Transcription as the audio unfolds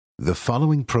The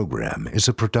following program is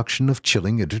a production of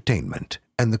Chilling Entertainment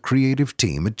and the creative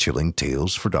team at Chilling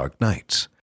Tales for Dark Nights,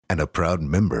 and a proud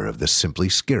member of the Simply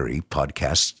Scary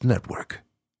Podcast Network.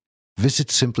 Visit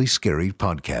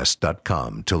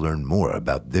simplyscarypodcast.com to learn more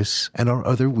about this and our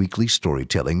other weekly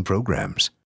storytelling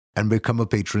programs, and become a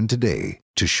patron today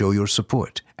to show your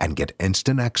support and get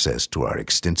instant access to our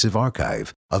extensive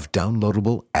archive of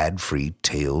downloadable ad-free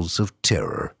tales of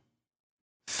terror.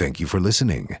 Thank you for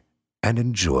listening, and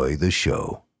enjoy the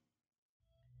show.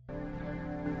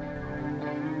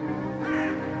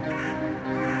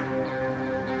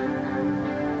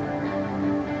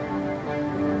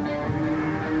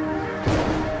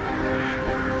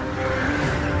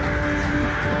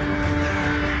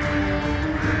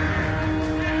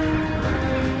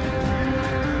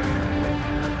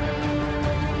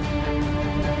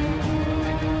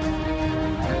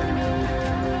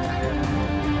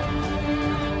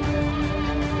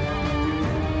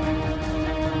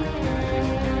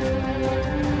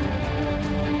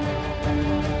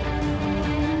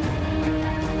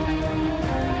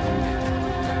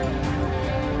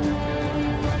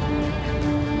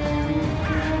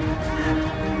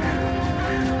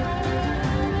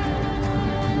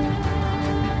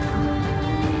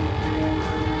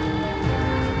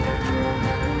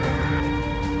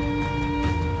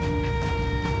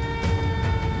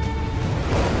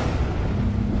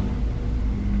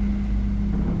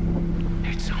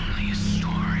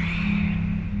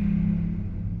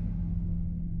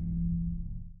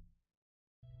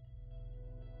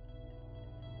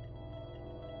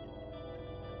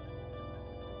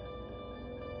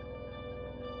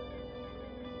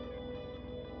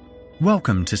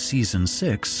 Welcome to Season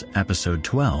 6, Episode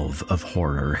 12 of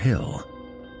Horror Hill.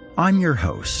 I'm your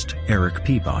host, Eric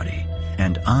Peabody,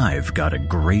 and I've got a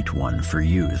great one for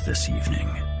you this evening.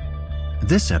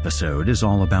 This episode is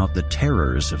all about the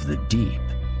terrors of the deep.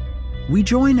 We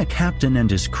join a captain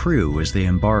and his crew as they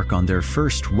embark on their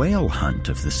first whale hunt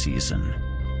of the season,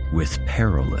 with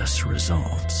perilous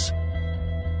results.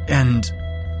 And,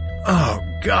 oh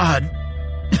God,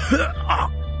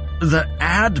 the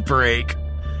ad break.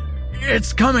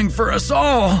 It's coming for us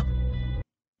all!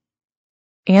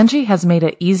 Angie has made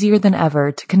it easier than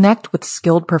ever to connect with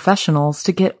skilled professionals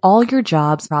to get all your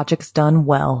jobs projects done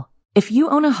well. If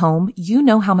you own a home, you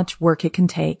know how much work it can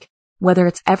take, whether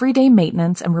it's everyday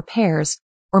maintenance and repairs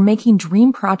or making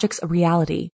dream projects a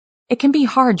reality. It can be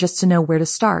hard just to know where to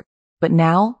start, but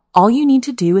now all you need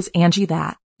to do is Angie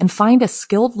that and find a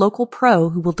skilled local pro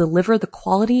who will deliver the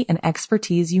quality and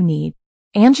expertise you need.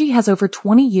 Angie has over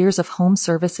 20 years of home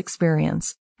service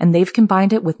experience, and they've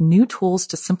combined it with new tools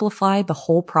to simplify the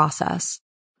whole process.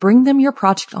 Bring them your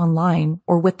project online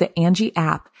or with the Angie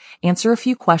app, answer a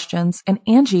few questions, and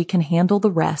Angie can handle the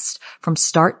rest from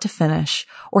start to finish,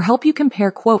 or help you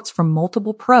compare quotes from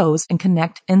multiple pros and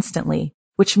connect instantly,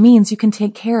 which means you can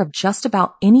take care of just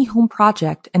about any home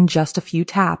project in just a few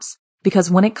taps.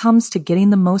 Because when it comes to getting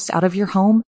the most out of your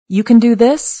home, you can do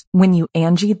this when you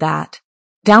Angie that.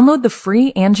 Download the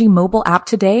free Angie mobile app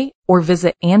today or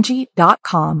visit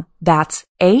Angie.com. That's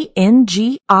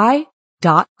ANGI.com.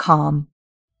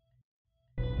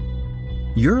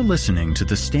 You're listening to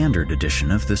the standard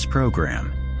edition of this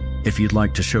program. If you'd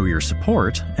like to show your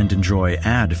support and enjoy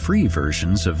ad-free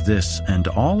versions of this and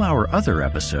all our other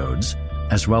episodes,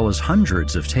 as well as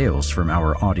hundreds of tales from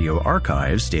our audio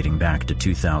archives dating back to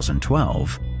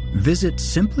 2012, visit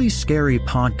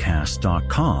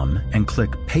simplyscarypodcast.com and click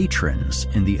Patrons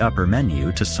in the upper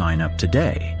menu to sign up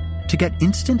today to get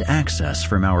instant access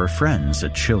from our friends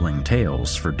at Chilling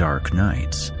Tales for Dark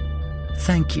Nights.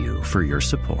 Thank you for your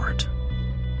support.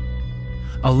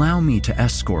 Allow me to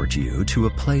escort you to a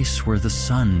place where the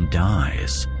sun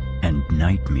dies and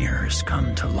nightmares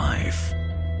come to life.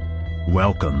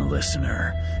 Welcome,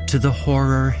 listener, to the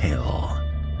Horror Hill.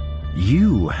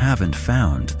 You haven't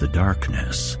found the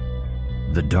darkness.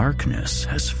 The darkness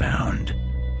has found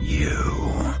you.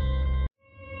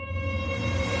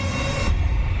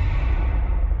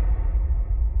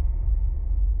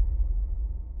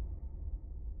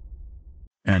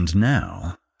 And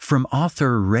now, from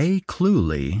author Ray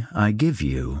Cluley, I give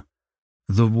you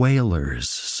The Whaler's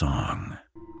Song.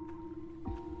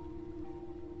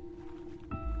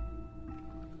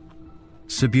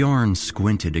 Sigbjorn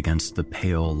squinted against the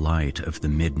pale light of the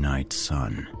midnight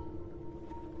sun.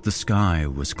 The sky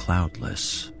was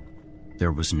cloudless.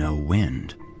 There was no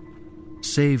wind,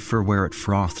 save for where it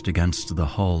frothed against the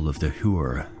hull of the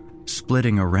Hur,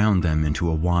 splitting around them into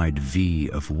a wide V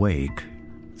of wake.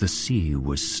 The sea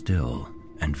was still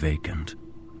and vacant.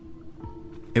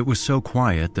 It was so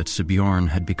quiet that Sigbjorn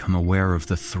had become aware of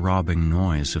the throbbing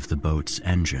noise of the boat's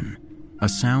engine, a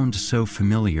sound so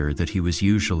familiar that he was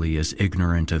usually as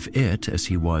ignorant of it as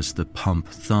he was the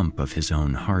pump-thump of his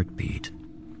own heartbeat,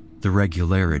 the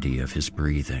regularity of his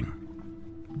breathing.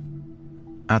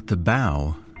 At the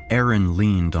bow, Aaron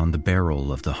leaned on the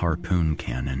barrel of the harpoon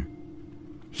cannon.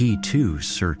 He too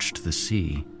searched the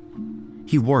sea.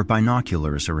 He wore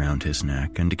binoculars around his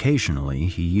neck, and occasionally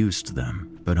he used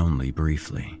them, but only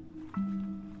briefly.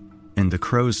 In the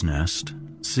crow's nest,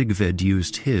 Sigvid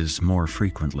used his more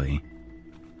frequently.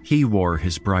 He wore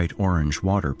his bright orange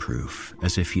waterproof,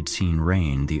 as if he'd seen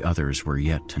rain the others were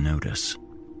yet to notice.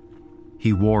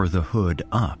 He wore the hood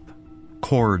up,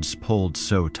 cords pulled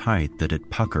so tight that it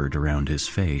puckered around his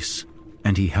face,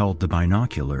 and he held the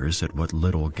binoculars at what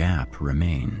little gap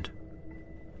remained.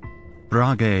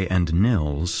 Brage and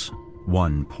Nils,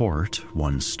 one port,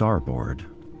 one starboard,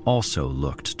 also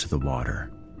looked to the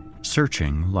water,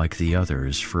 searching like the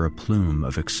others for a plume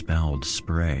of expelled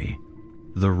spray,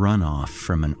 the runoff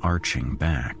from an arching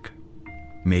back.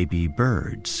 Maybe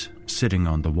birds sitting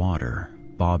on the water,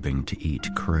 bobbing to eat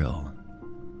krill.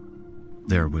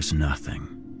 There was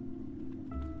nothing.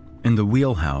 In the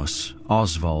wheelhouse,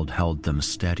 Oswald held them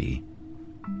steady,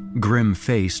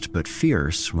 grim-faced but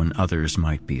fierce when others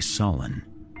might be sullen,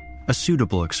 a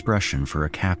suitable expression for a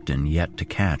captain yet to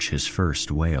catch his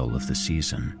first whale of the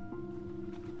season.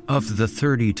 Of the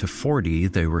 30 to 40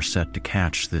 they were set to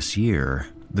catch this year,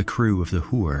 the crew of the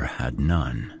Hoor had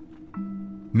none.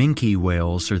 Minke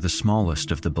whales are the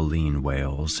smallest of the baleen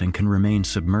whales and can remain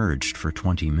submerged for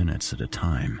 20 minutes at a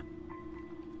time.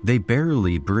 They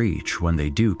barely breach when they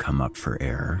do come up for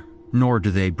air, nor do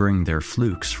they bring their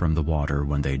flukes from the water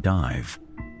when they dive.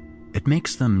 It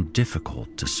makes them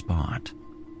difficult to spot.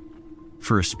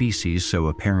 For a species so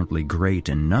apparently great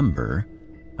in number,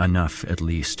 enough at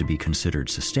least to be considered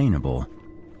sustainable,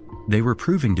 they were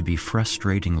proving to be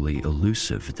frustratingly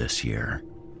elusive this year.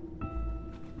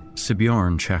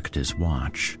 Sigbjorn checked his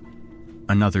watch.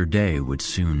 Another day would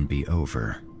soon be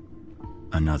over.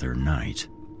 Another night.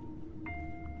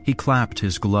 He clapped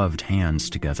his gloved hands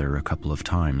together a couple of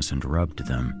times and rubbed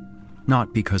them,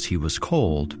 not because he was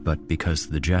cold, but because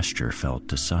the gesture felt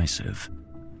decisive.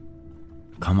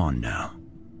 "Come on now,"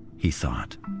 he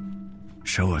thought.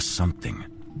 "Show us something.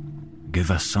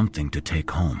 Give us something to take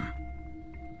home."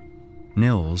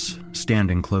 Nils,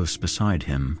 standing close beside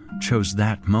him, chose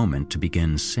that moment to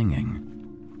begin singing.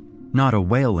 Not a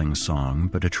whaling song,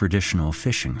 but a traditional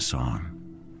fishing song.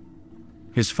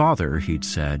 His father, he'd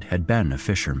said, had been a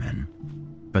fisherman,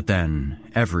 but then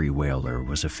every whaler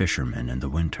was a fisherman in the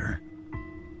winter.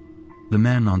 The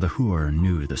men on the Hoor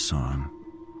knew the song.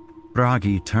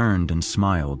 Bragi turned and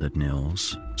smiled at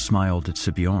Nils, smiled at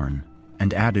Sigbjorn,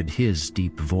 and added his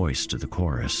deep voice to the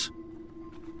chorus.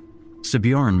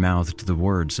 Sigbjorn mouthed the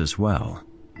words as well,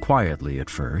 quietly at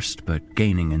first, but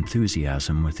gaining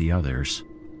enthusiasm with the others.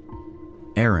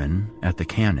 Aaron, at the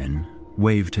cannon,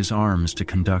 waved his arms to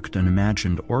conduct an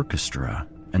imagined orchestra,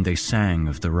 and they sang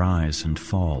of the rise and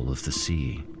fall of the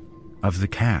sea, of the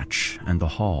catch and the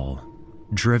haul,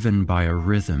 driven by a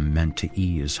rhythm meant to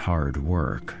ease hard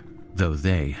work, though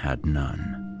they had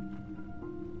none.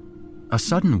 A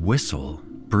sudden whistle,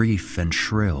 brief and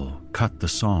shrill, cut the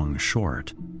song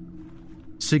short.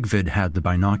 Sigvid had the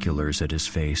binoculars at his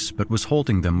face, but was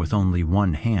holding them with only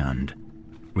one hand.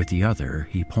 With the other,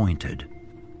 he pointed.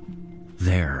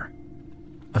 There.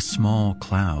 A small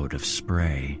cloud of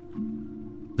spray,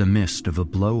 the mist of a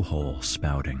blowhole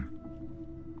spouting.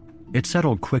 It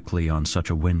settled quickly on such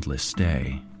a windless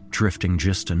day, drifting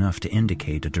just enough to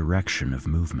indicate a direction of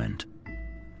movement.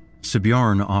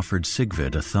 Sigbjorn offered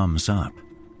Sigvid a thumbs up.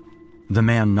 The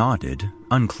man nodded,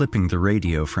 unclipping the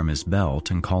radio from his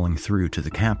belt and calling through to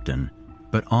the captain,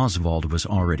 but Oswald was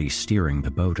already steering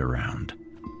the boat around.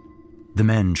 The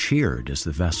men cheered as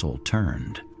the vessel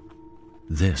turned.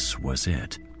 This was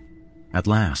it. At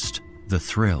last, the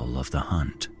thrill of the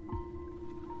hunt.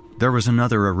 There was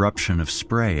another eruption of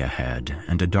spray ahead,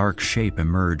 and a dark shape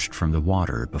emerged from the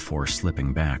water before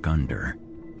slipping back under.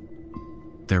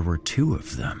 There were two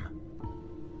of them.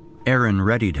 Aaron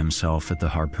readied himself at the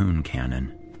harpoon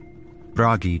cannon.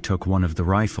 Bragi took one of the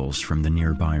rifles from the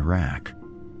nearby rack.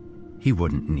 He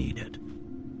wouldn't need it.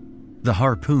 The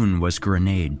harpoon was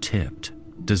grenade-tipped,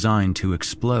 designed to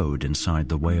explode inside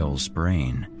the whale's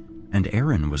brain, and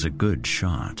Aaron was a good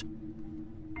shot.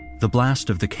 The blast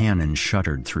of the cannon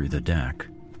shuddered through the deck.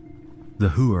 The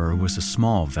Hoor was a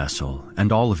small vessel,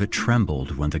 and all of it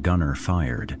trembled when the gunner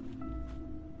fired.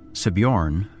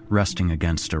 Sigbjorn, resting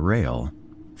against a rail,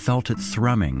 felt it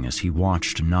thrumming as he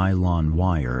watched nylon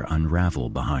wire unravel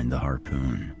behind the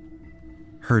harpoon,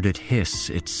 heard it hiss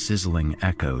its sizzling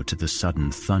echo to the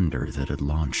sudden thunder that had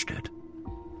launched it.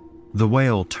 The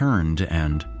whale turned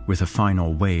and, with a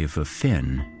final wave of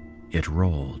fin, it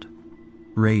rolled,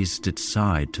 raised its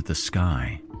side to the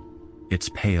sky, its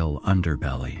pale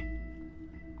underbelly.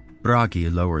 Bragi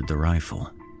lowered the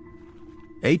rifle.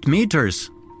 8 meters,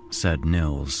 said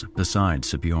Nils beside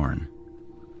Sibbjorn.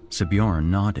 Sibbjorn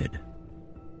nodded.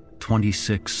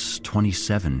 26,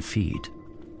 27 feet.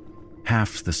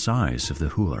 Half the size of the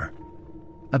hooler.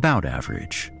 About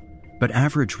average, but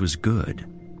average was good.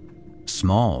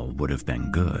 Small would have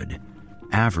been good.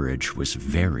 Average was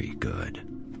very good.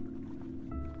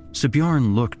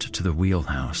 Sibbjorn looked to the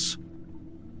wheelhouse.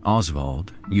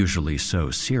 Oswald, usually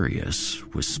so serious,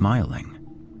 was smiling.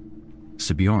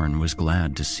 Sibbjorn was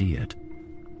glad to see it.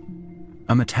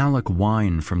 A metallic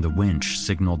whine from the winch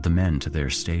signaled the men to their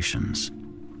stations.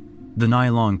 The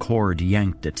nylon cord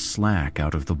yanked its slack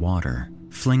out of the water,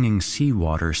 flinging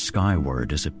seawater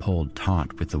skyward as it pulled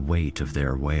taut with the weight of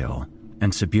their whale,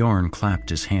 and Sibbjorn clapped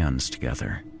his hands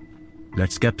together.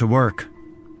 Let's get to work.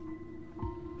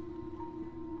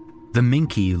 The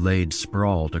Minky laid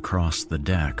sprawled across the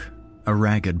deck, a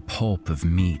ragged pulp of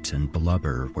meat and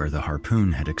blubber where the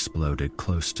harpoon had exploded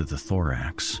close to the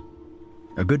thorax.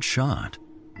 A good shot.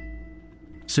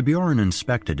 Sibbjorn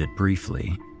inspected it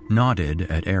briefly, nodded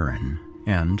at Aaron,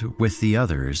 and, with the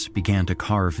others, began to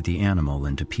carve the animal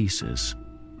into pieces.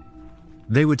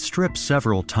 They would strip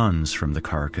several tons from the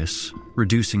carcass,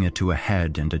 reducing it to a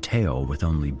head and a tail with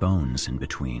only bones in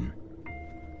between.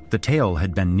 The tail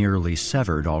had been nearly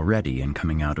severed already in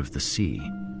coming out of the sea,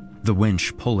 the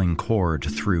winch pulling cord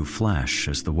through flesh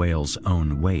as the whale's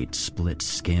own weight split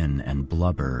skin and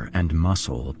blubber and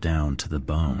muscle down to the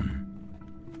bone.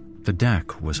 The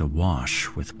deck was awash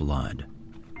with blood.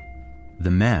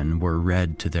 The men were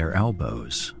red to their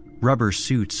elbows, rubber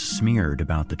suits smeared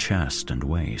about the chest and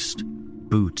waist,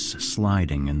 boots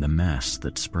sliding in the mess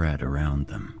that spread around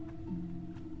them.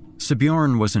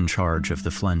 Sibbjorn was in charge of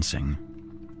the flensing.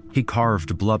 He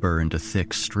carved blubber into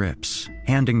thick strips,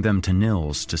 handing them to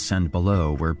Nils to send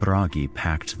below where Bragi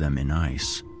packed them in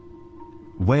ice.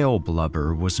 Whale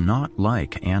blubber was not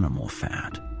like animal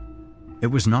fat. It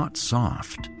was not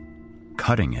soft.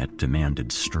 Cutting it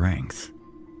demanded strength.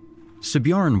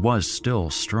 Sibbjorn was still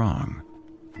strong.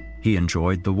 He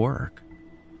enjoyed the work.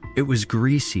 It was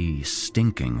greasy,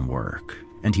 stinking work,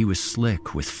 and he was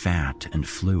slick with fat and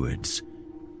fluids.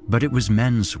 But it was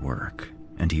men's work,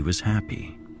 and he was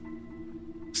happy.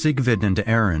 Sigvid and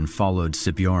Aaron followed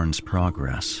Sibbjorn's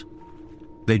progress.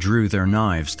 They drew their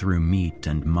knives through meat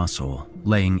and muscle,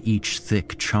 laying each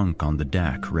thick chunk on the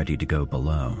deck ready to go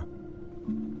below.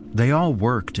 They all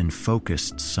worked in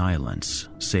focused silence,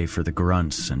 save for the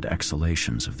grunts and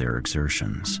exhalations of their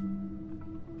exertions.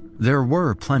 There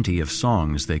were plenty of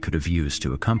songs they could have used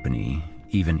to accompany,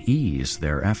 even ease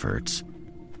their efforts,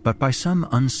 but by some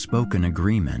unspoken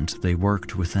agreement they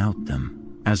worked without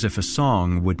them, as if a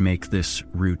song would make this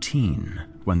routine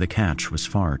when the catch was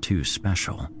far too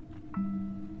special.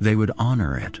 They would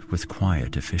honor it with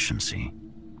quiet efficiency.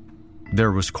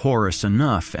 There was chorus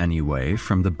enough, anyway,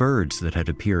 from the birds that had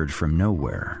appeared from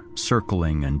nowhere,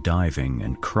 circling and diving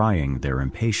and crying their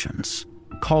impatience,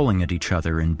 calling at each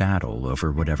other in battle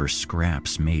over whatever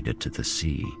scraps made it to the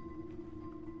sea.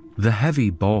 The heavy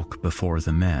bulk before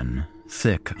the men,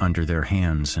 thick under their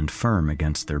hands and firm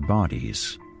against their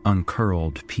bodies,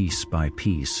 uncurled piece by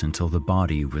piece until the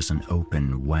body was an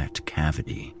open, wet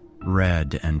cavity,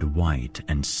 red and white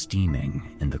and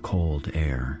steaming in the cold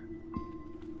air.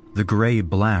 The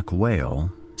gray-black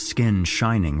whale, skin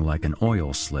shining like an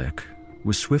oil slick,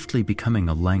 was swiftly becoming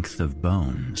a length of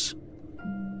bones.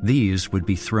 These would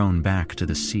be thrown back to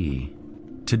the sea.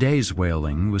 Today's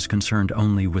whaling was concerned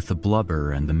only with the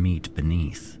blubber and the meat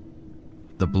beneath.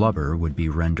 The blubber would be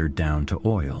rendered down to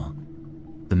oil.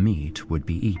 The meat would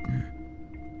be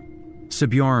eaten.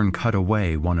 Sibbjorn cut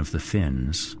away one of the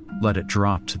fins, let it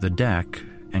drop to the deck,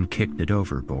 and kicked it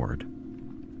overboard.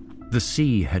 The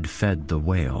sea had fed the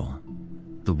whale.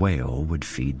 The whale would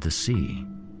feed the sea.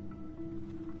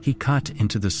 He cut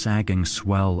into the sagging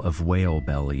swell of whale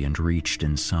belly and reached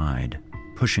inside,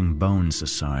 pushing bones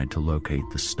aside to locate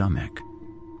the stomach.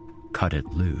 Cut it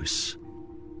loose.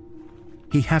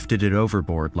 He hefted it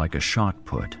overboard like a shot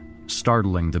put,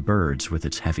 startling the birds with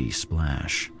its heavy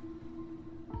splash.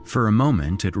 For a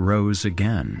moment it rose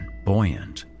again,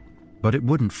 buoyant, but it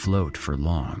wouldn't float for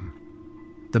long.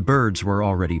 The birds were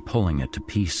already pulling it to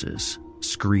pieces,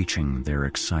 screeching their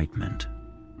excitement,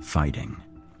 fighting,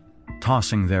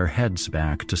 tossing their heads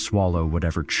back to swallow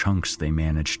whatever chunks they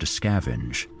managed to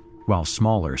scavenge, while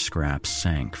smaller scraps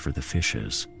sank for the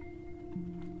fishes.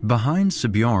 Behind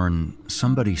Sibbjorn,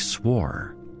 somebody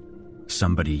swore.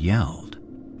 Somebody yelled.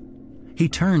 He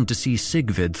turned to see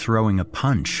Sigvid throwing a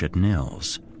punch at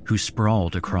Nils, who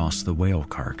sprawled across the whale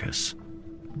carcass.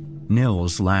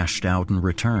 Nils lashed out in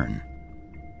return.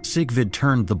 Sigvid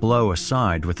turned the blow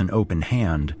aside with an open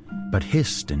hand, but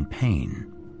hissed in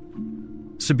pain.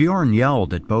 Sigbjorn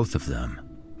yelled at both of them.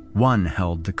 One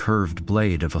held the curved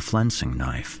blade of a flensing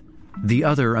knife, the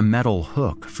other a metal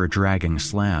hook for dragging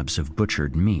slabs of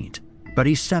butchered meat, but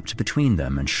he stepped between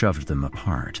them and shoved them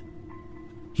apart.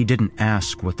 He didn't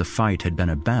ask what the fight had been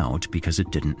about because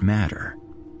it didn't matter.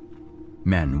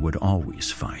 Men would always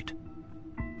fight.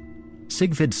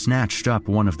 Sigvid snatched up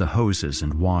one of the hoses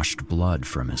and washed blood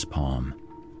from his palm.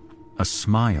 A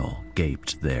smile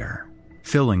gaped there,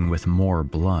 filling with more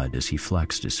blood as he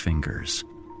flexed his fingers.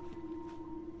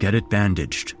 "Get it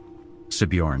bandaged,"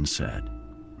 Sigbjorn said.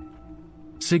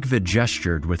 Sigvid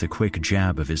gestured with a quick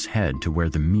jab of his head to where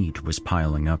the meat was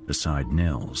piling up beside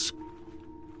Nils.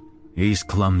 "He's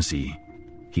clumsy,"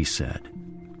 he said,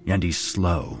 "and he's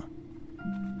slow."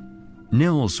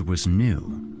 Nils was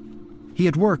new. He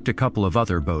had worked a couple of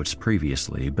other boats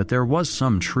previously, but there was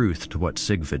some truth to what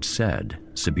Sigvid said,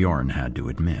 Sigbjorn had to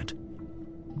admit.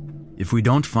 "If we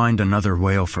don't find another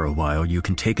whale for a while, you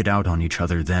can take it out on each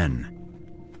other then."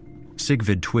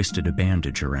 Sigvid twisted a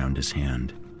bandage around his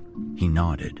hand. He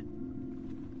nodded.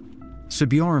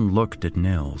 Sigbjorn looked at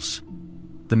Nils.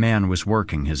 The man was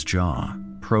working his jaw,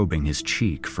 probing his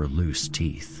cheek for loose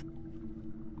teeth.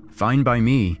 "Fine by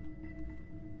me."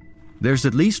 "There's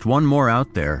at least one more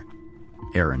out there,"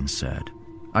 Aaron said.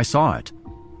 "I saw it."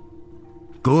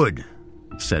 "Good,"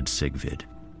 said Sigvid,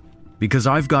 "because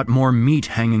I've got more meat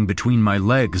hanging between my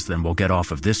legs than we'll get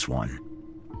off of this one."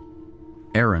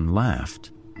 Aaron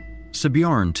laughed.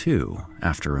 Sigbjorn, too,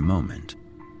 after a moment.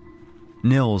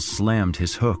 Nils slammed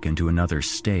his hook into another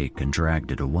stake and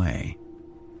dragged it away.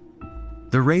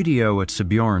 The radio at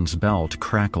Sigbjorn's belt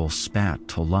crackle spat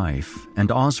to life,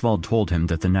 and Oswald told him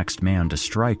that the next man to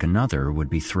strike another would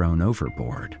be thrown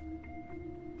overboard.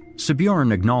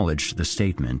 Sigbjorn acknowledged the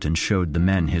statement and showed the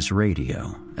men his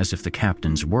radio, as if the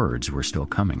captain's words were still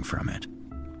coming from it.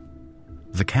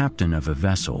 The captain of a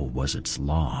vessel was its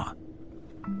law.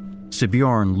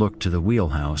 Sigbjorn looked to the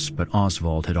wheelhouse, but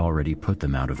Oswald had already put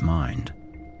them out of mind.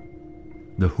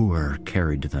 The Hur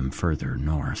carried them further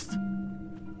north.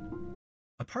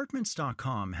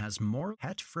 Apartments.com has more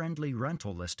pet-friendly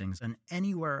rental listings than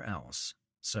anywhere else.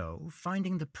 So,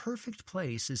 finding the perfect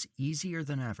place is easier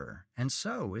than ever, and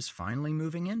so is finally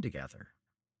moving in together.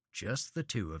 Just the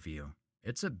two of you.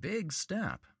 It's a big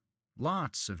step.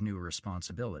 Lots of new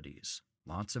responsibilities,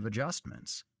 lots of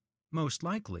adjustments. Most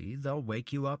likely, they'll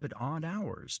wake you up at odd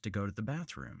hours to go to the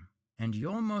bathroom, and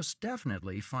you'll most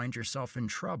definitely find yourself in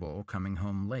trouble coming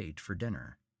home late for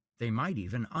dinner. They might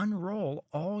even unroll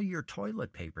all your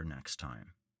toilet paper next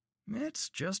time. It's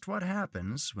just what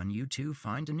happens when you two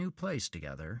find a new place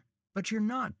together. But you're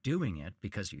not doing it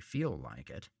because you feel like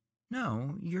it.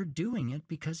 No, you're doing it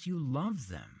because you love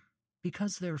them,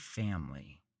 because they're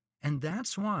family. And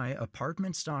that's why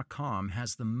Apartments.com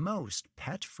has the most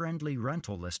pet-friendly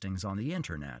rental listings on the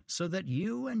internet, so that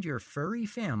you and your furry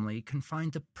family can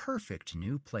find the perfect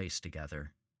new place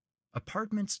together.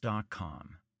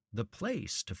 Apartments.com, the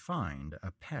place to find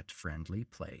a pet-friendly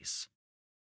place.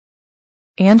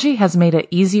 Angie has made it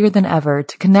easier than ever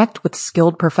to connect with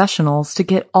skilled professionals to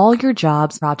get all your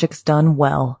jobs projects done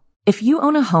well. If you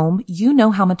own a home, you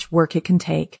know how much work it can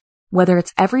take, whether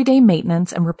it's everyday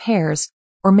maintenance and repairs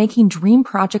or making dream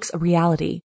projects a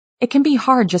reality. It can be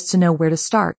hard just to know where to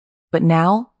start, but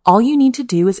now all you need to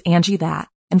do is Angie that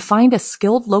and find a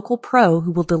skilled local pro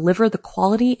who will deliver the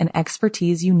quality and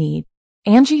expertise you need.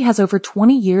 Angie has over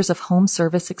 20 years of home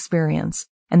service experience,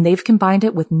 and they've combined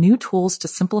it with new tools to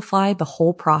simplify the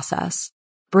whole process.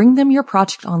 Bring them your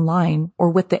project online or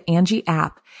with the Angie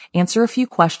app, answer a few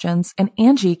questions, and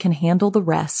Angie can handle the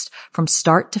rest from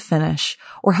start to finish,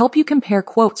 or help you compare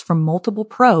quotes from multiple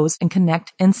pros and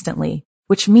connect instantly,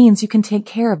 which means you can take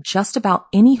care of just about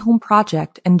any home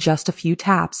project in just a few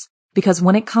taps. Because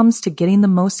when it comes to getting the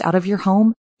most out of your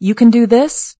home, you can do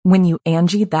this when you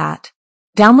Angie that.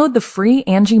 Download the free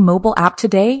Angie mobile app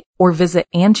today or visit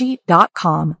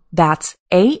Angie.com. That's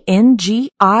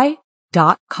ANGI.com.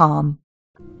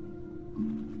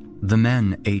 The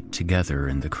men ate together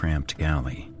in the cramped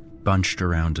galley, bunched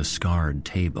around a scarred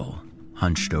table,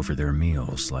 hunched over their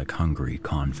meals like hungry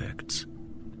convicts.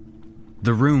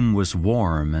 The room was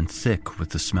warm and thick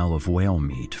with the smell of whale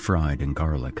meat fried in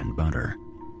garlic and butter,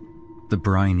 the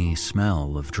briny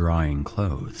smell of drying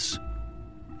clothes,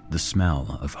 the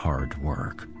smell of hard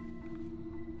work.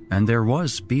 And there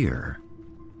was beer.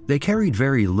 They carried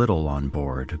very little on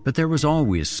board, but there was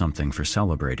always something for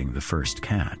celebrating the first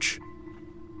catch.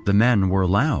 The men were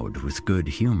loud with good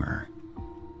humor,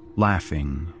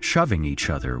 laughing, shoving each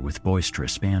other with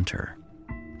boisterous banter,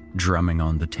 drumming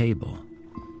on the table.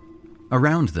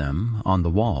 Around them, on the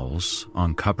walls,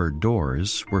 on cupboard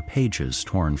doors, were pages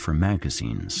torn from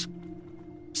magazines,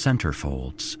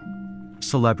 centerfolds,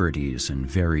 celebrities in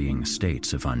varying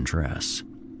states of undress.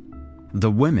 The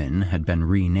women had been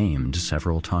renamed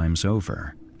several times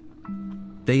over.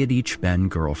 They had each been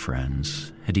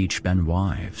girlfriends, had each been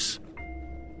wives.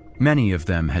 Many of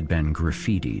them had been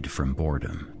graffitied from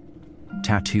boredom,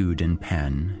 tattooed in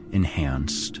pen,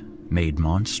 enhanced, made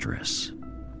monstrous.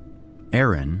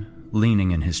 Aaron,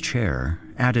 leaning in his chair,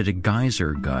 added a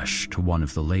geyser gush to one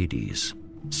of the ladies,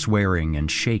 swearing and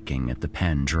shaking at the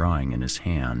pen drawing in his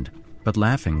hand, but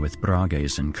laughing with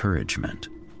Brage's encouragement.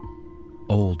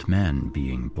 Old men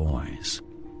being boys.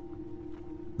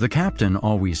 The captain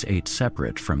always ate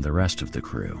separate from the rest of the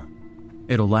crew.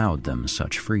 It allowed them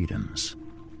such freedoms.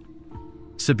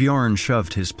 Sibjorn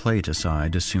shoved his plate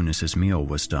aside as soon as his meal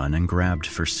was done and grabbed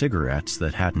for cigarettes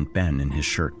that hadn't been in his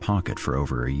shirt pocket for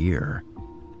over a year.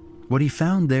 What he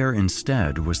found there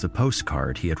instead was the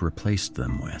postcard he had replaced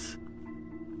them with.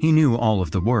 He knew all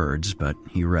of the words, but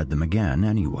he read them again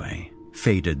anyway,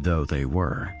 faded though they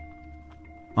were.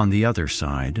 On the other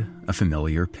side, a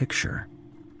familiar picture.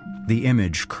 The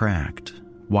image cracked,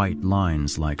 white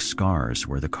lines like scars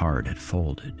where the card had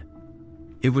folded.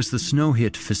 It was the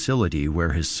snow-hit facility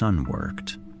where his son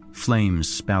worked, flames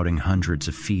spouting hundreds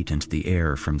of feet into the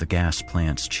air from the gas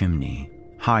plant's chimney,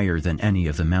 higher than any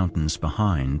of the mountains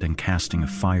behind and casting a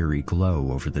fiery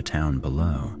glow over the town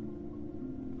below.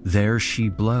 "There she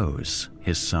blows,"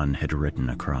 his son had written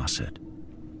across it.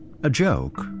 A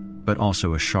joke, but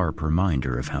also a sharp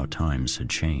reminder of how times had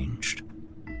changed.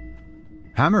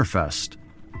 "Hammerfest,"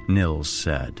 Nils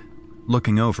said,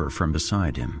 looking over from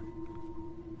beside him.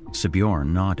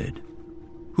 Sibjorn nodded.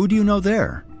 "Who do you know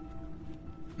there?"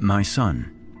 "My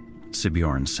son,"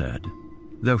 Sibjorn said,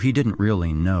 though he didn't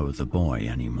really know the boy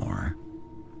anymore.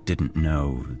 Didn't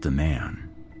know the man.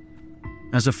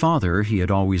 As a father, he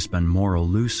had always been more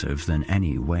elusive than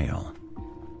any whale.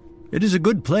 "It is a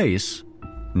good place,"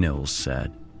 Nils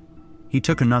said. He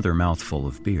took another mouthful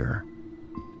of beer.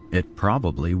 It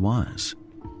probably was.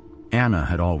 Anna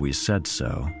had always said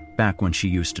so, back when she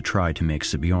used to try to make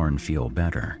Sibjorn feel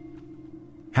better.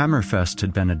 Hammerfest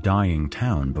had been a dying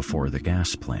town before the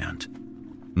gas plant.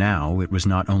 Now it was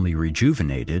not only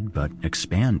rejuvenated, but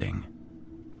expanding.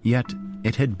 Yet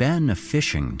it had been a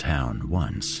fishing town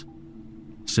once.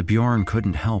 Sibjorn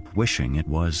couldn't help wishing it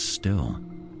was still.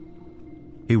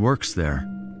 "He works there,"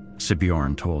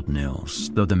 Sibjorn told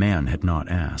Nils, though the man had not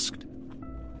asked.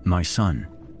 "My son."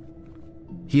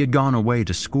 He had gone away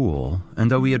to school,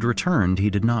 and though he had returned, he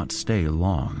did not stay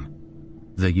long.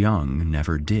 The young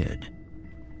never did.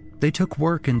 They took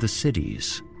work in the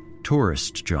cities,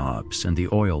 tourist jobs and the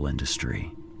oil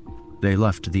industry. They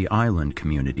left the island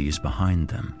communities behind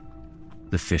them.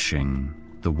 The fishing,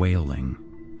 the whaling,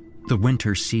 the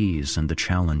winter seas and the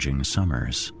challenging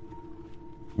summers.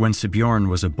 When Sibjorn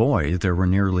was a boy, there were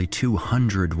nearly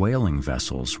 200 whaling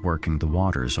vessels working the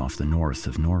waters off the north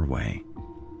of Norway.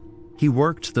 He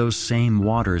worked those same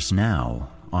waters now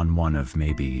on one of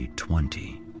maybe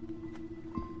 20.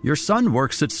 "Your son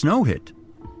works at Snowhit?"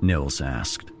 Nils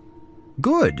asked.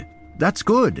 "Good, that's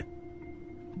good."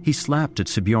 He slapped at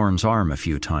Sibjorn's arm a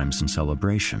few times in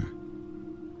celebration.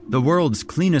 "The world's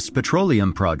cleanest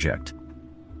petroleum project."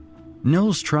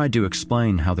 Nils tried to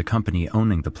explain how the company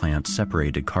owning the plant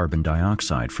separated carbon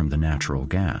dioxide from the natural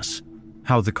gas,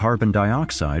 how the carbon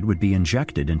dioxide would be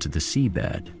injected into the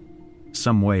seabed,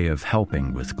 some way of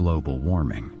helping with global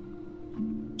warming.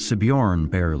 Sibjorn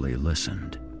barely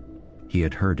listened. He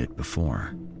had heard it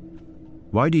before.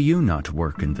 "Why do you not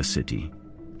work in the city?"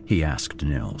 he asked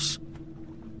Nils.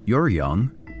 "You're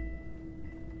young."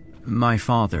 "My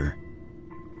father."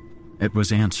 It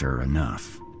was answer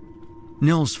enough.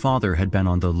 Nils' father had been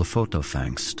on the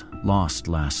Lofotofangst, lost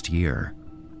last year.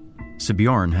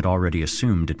 Sibjorn had already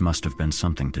assumed it must have been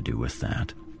something to do with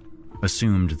that.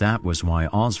 Assumed that was why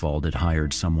Oswald had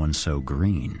hired someone so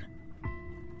green.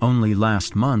 Only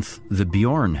last month, the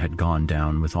Bjorn had gone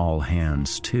down with all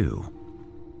hands too.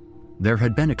 There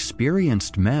had been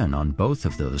experienced men on both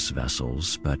of those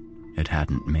vessels, but it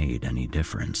hadn't made any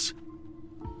difference.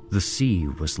 The sea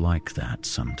was like that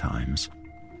sometimes.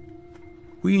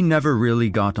 "We never really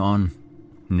got on,"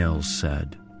 Nils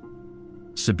said.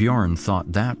 Sibjorn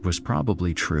thought that was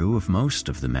probably true of most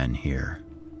of the men here.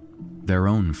 Their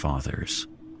own fathers.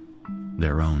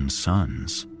 Their own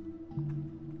sons.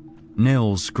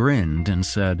 Nils grinned and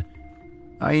said,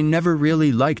 "I never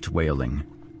really liked whaling,"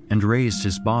 and raised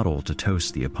his bottle to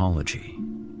toast the apology.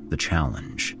 the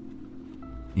challenge.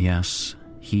 Yes,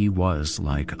 he was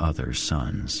like other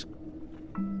sons.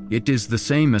 "It is the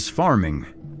same as farming,"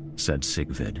 said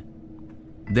Sigvid.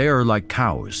 "They are like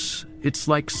cows. It's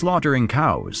like slaughtering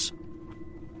cows."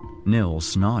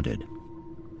 Nils nodded.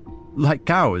 "Like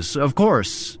cows, of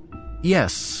course.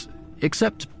 Yes,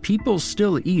 except people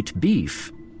still eat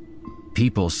beef.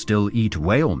 People still eat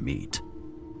whale meat.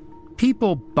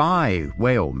 People buy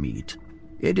whale meat.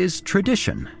 It is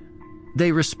tradition.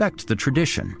 They respect the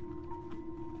tradition."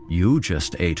 "You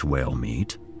just ate whale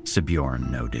meat," Sigbjorn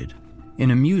noted,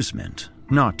 in amusement,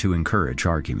 not to encourage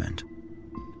argument.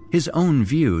 His own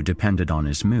view depended on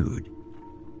his mood.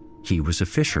 He was a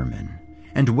fisherman,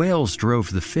 and whales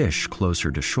drove the fish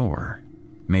closer to shore,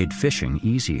 made fishing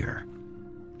easier.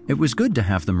 It was good to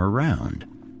have them around,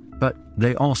 but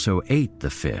they also ate the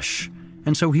fish,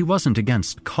 and so he wasn't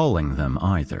against culling them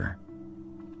either.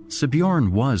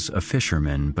 Sigbjorn was a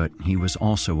fisherman, but he was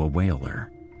also a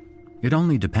whaler. It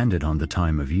only depended on the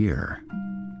time of year.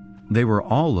 They were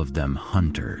all of them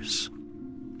hunters.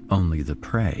 Only the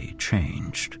prey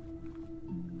changed.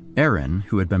 Aaron,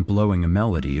 who had been blowing a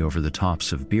melody over the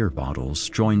tops of beer bottles,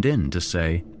 joined in to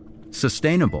say,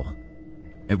 "Sustainable."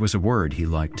 It was a word he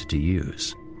liked to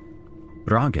use.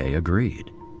 Brage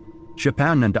agreed.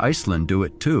 "Japan and Iceland do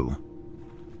it too.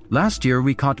 Last year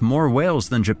we caught more whales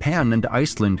than Japan and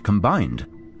Iceland combined,"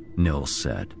 Nils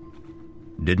said.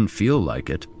 "Didn't feel like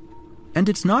it. And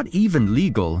it's not even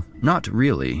legal, not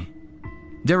really.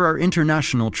 There are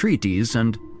international treaties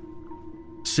and—"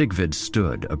 Sigvid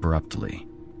stood abruptly.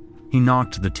 He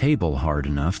knocked the table hard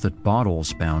enough that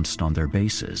bottles bounced on their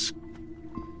bases.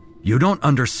 "You don't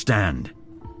understand,"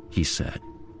 he said.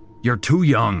 "You're too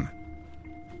young."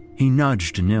 He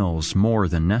nudged Nils more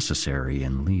than necessary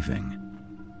in leaving.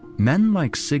 Men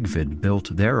like Sigvid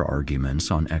built their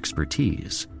arguments on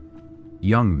expertise.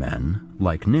 Young men,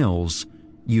 like Nils,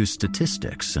 used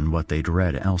statistics and what they'd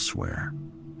read elsewhere.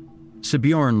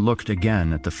 Sigbjorn looked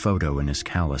again at the photo in his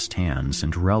calloused hands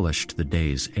and relished the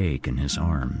day's ache in his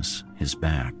arms, his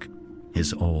back,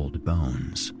 his old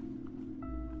bones.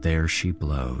 There she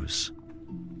blows.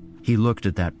 He looked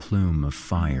at that plume of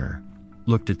fire,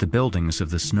 looked at the buildings of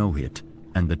the Snøhvit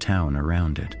and the town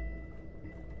around it.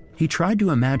 He tried to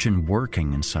imagine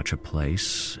working in such a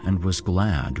place and was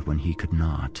glad when he could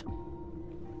not.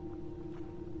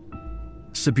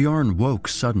 Sigbjorn woke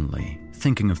suddenly,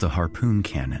 thinking of the harpoon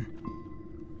cannon.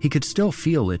 He could still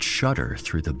feel it shudder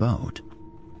through the boat.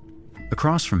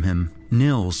 Across from him,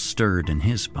 Nils stirred in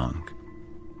his bunk.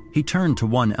 He turned to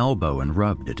one elbow and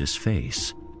rubbed at his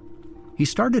face. He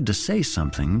started to say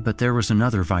something, but there was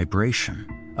another vibration,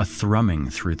 a thrumming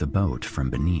through the boat from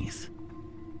beneath.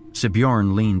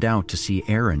 Sigbjorn leaned out to see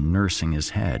Aaron nursing his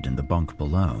head in the bunk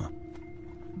below.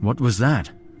 "What was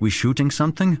that? We shooting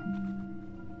something?"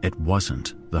 It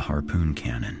wasn't the harpoon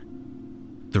cannon.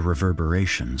 The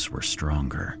reverberations were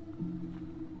stronger.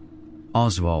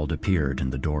 Oswald appeared in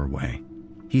the doorway.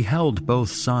 He held both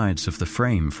sides of the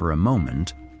frame for a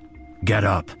moment, "Get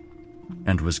up,"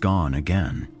 and was gone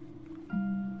again.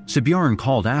 Sigbjorn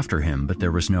called after him, but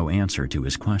there was no answer to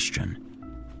his question.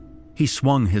 He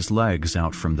swung his legs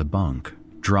out from the bunk,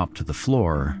 dropped to the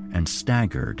floor, and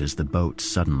staggered as the boat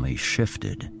suddenly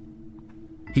shifted.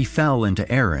 He fell into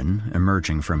Aaron,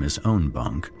 emerging from his own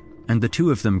bunk, and the two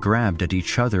of them grabbed at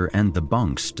each other and the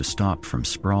bunks to stop from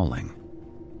sprawling.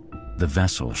 The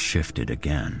vessel shifted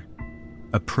again,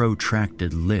 a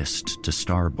protracted list to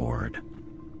starboard.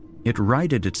 It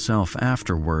righted itself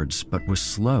afterwards, but was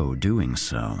slow doing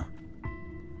so.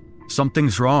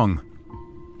 "Something's wrong."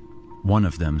 One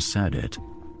of them said it.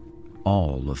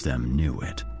 All of them knew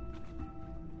it.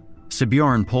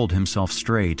 Sigbjorn pulled himself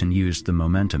straight and used the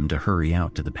momentum to hurry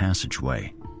out to the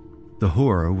passageway. The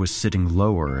Hura was sitting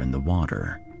lower in the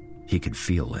water. He could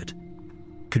feel it.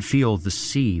 Could feel the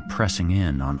sea pressing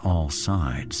in on all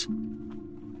sides.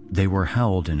 They were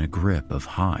held in a grip of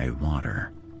high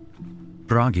water.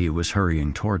 Bragi was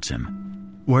hurrying towards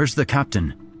him. "Where's the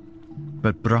captain?"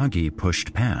 But Bragi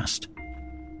pushed past.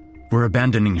 "We're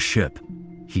abandoning ship,"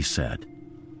 he said.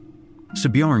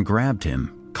 Sigbjorn grabbed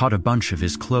him, caught a bunch of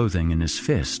his clothing in his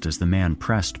fist as the man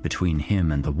pressed between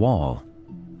him and the wall,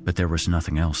 but there was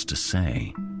nothing else to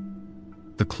say.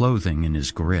 The clothing in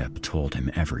his grip told him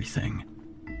everything.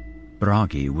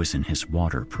 Bragi was in his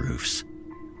waterproofs.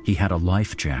 He had a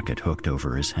life jacket hooked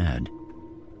over his head.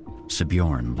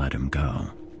 Sigbjorn let him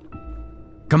go.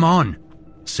 "Come on,"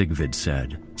 Sigvid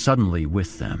said, suddenly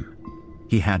with them.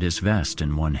 He had his vest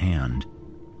in one hand.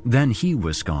 Then he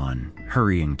was gone,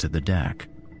 hurrying to the deck.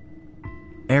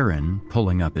 Aaron,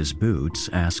 pulling up his boots,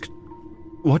 asked,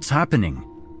 "What's happening?"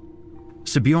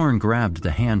 Sibjorn grabbed the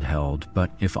handheld,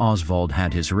 but if Oswald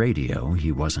had his radio,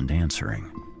 he wasn't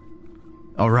answering.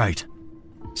 "All right,"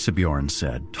 Sibjorn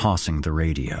said, tossing the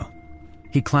radio.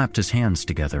 He clapped his hands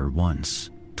together once,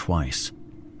 twice.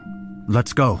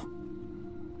 "Let's go."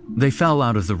 They fell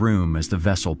out of the room as the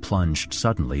vessel plunged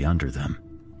suddenly under them.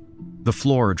 The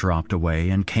floor dropped away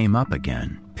and came up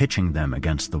again, pitching them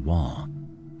against the wall.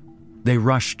 They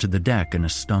rushed to the deck in a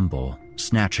stumble,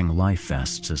 snatching life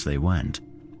vests as they went.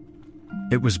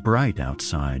 It was bright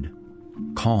outside,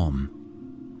 calm.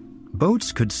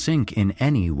 Boats could sink in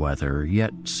any weather,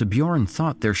 yet Sibjorn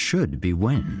thought there should be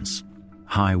winds,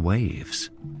 high waves.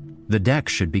 The deck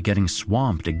should be getting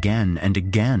swamped again and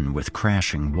again with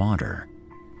crashing water.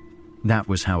 That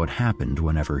was how it happened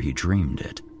whenever he dreamed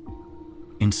it.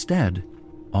 Instead,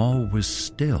 all was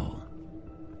still.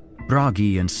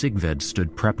 Bragi and Sigved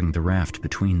stood prepping the raft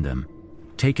between them,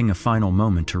 taking a final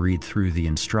moment to read through the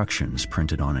instructions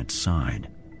printed on its side.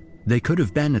 They could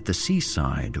have been at the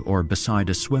seaside or beside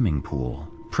a swimming pool,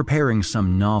 preparing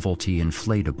some novelty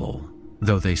inflatable,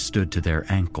 though they stood to their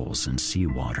ankles in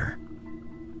seawater.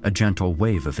 A gentle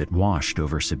wave of it washed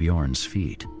over Sibjorn's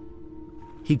feet.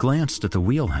 He glanced at the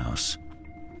wheelhouse.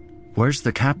 "Where's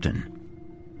the captain?"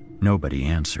 Nobody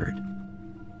answered.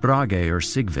 Brage or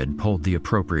Sigved pulled the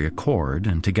appropriate cord,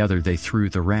 and together they threw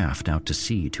the raft out to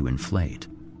sea to inflate.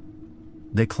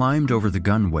 They climbed over the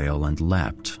gunwale and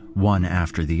leapt, one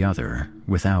after the other,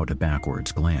 without a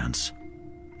backwards glance.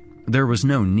 There was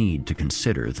no need to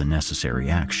consider the necessary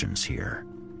actions here.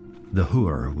 The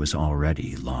Hur was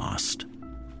already lost.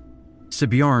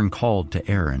 Sibjorn called to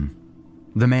Aaron.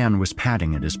 The man was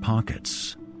patting at his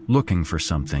pockets, looking for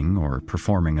something or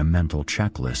performing a mental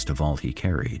checklist of all he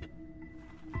carried.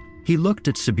 He looked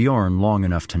at Sibjorn long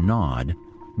enough to nod,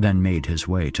 then made his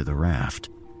way to the raft.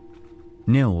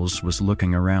 Nils was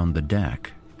looking around the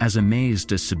deck, as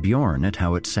amazed as Sibjorn at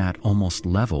how it sat almost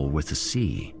level with the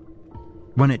sea.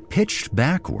 When it pitched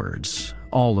backwards,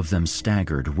 all of them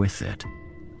staggered with it,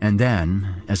 and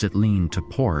then, as it leaned to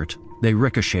port, they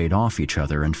ricocheted off each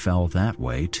other and fell that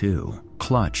way too,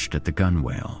 clutched at the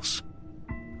gunwales.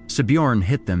 Sibjorn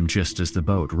hit them just as the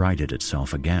boat righted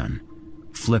itself again,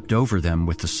 flipped over them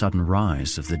with the sudden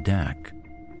rise of the deck,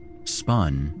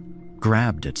 spun,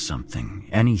 grabbed at something,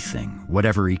 anything,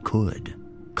 whatever he could,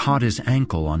 caught his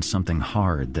ankle on something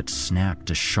hard that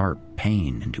snapped a sharp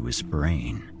pain into his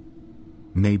brain.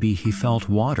 Maybe he felt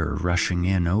water rushing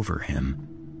in over him,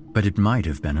 but it might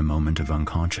have been a moment of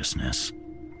unconsciousness.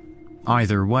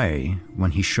 Either way,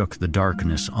 when he shook the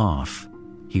darkness off,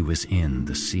 he was in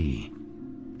the sea.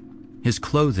 His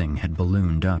clothing had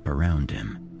ballooned up around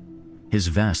him. His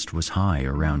vest was high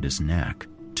around his neck,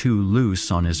 too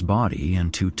loose on his body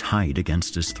and too tight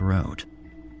against his throat.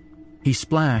 He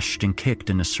splashed and kicked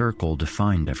in a circle to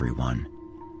find everyone.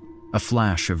 A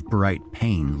flash of bright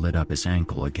pain lit up his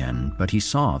ankle again, but he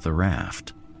saw the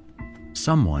raft.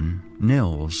 Someone,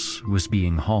 Nils, was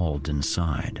being hauled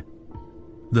inside.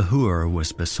 The Hur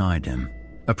was beside him,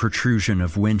 a protrusion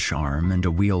of winch arm and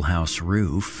a wheelhouse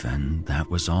roof, and that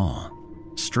was all.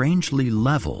 Strangely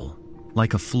level,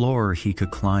 like a floor he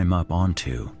could climb up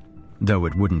onto, though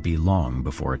it wouldn't be long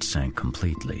before it sank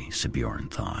completely,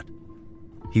 Sibjorn thought.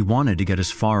 He wanted to get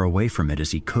as far away from it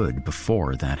as he could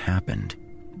before that happened.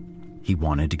 He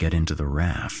wanted to get into the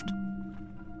raft.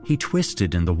 He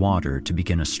twisted in the water to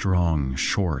begin a strong,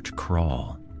 short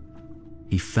crawl.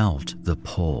 He felt the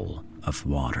pull of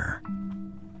water.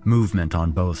 Movement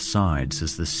on both sides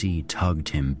as the sea tugged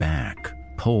him back,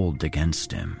 pulled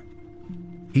against him.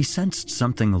 He sensed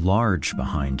something large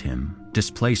behind him,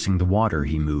 displacing the water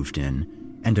he moved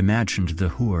in, and imagined the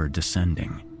Hur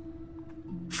descending.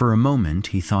 For a moment,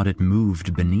 he thought it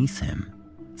moved beneath him,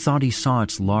 thought he saw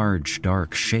its large,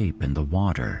 dark shape in the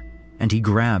water, and he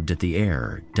grabbed at the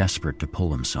air, desperate to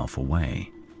pull himself away.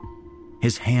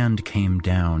 His hand came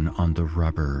down on the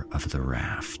rubber of the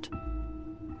raft.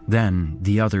 Then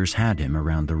the others had him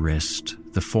around the wrist,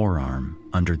 the forearm,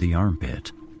 under the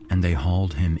armpit, and they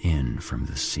hauled him in from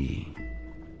the sea.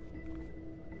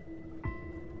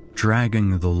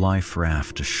 Dragging the life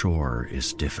raft ashore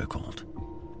is difficult,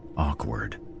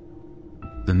 awkward.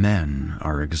 The men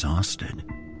are exhausted.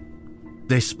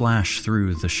 They splash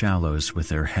through the shallows with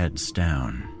their heads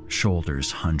down,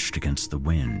 shoulders hunched against the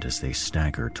wind as they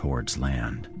stagger towards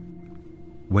land.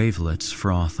 Wavelets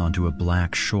froth onto a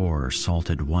black shore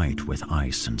salted white with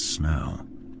ice and snow.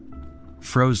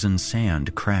 Frozen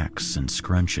sand cracks and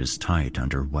scrunches tight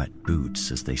under wet boots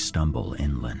as they stumble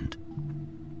inland.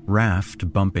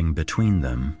 Raft bumping between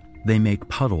them, they make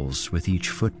puddles with each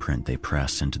footprint they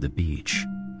press into the beach,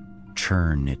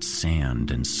 churn its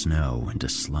sand and snow into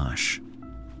slush.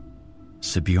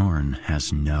 Sigbjorn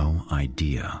has no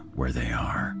idea where they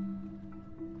are.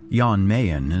 Jan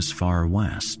Mayen is far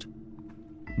west.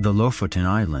 The Lofoten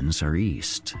Islands are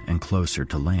east and closer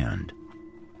to land.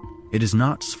 It is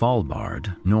not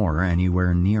Svalbard, nor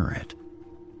anywhere near it.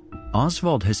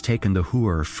 Osvald has taken the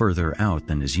Hur further out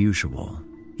than is usual.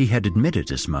 He had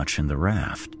admitted as much in the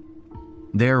raft.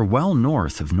 They are well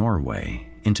north of Norway,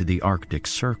 into the Arctic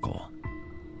Circle.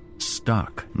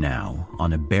 Stuck now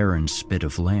on a barren spit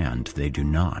of land they do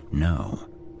not know.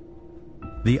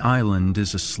 The island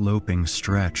is a sloping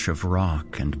stretch of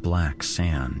rock and black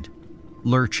sand,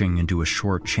 lurching into a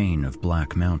short chain of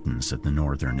black mountains at the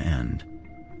northern end.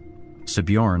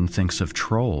 Sigbjorn thinks of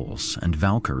trolls and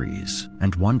valkyries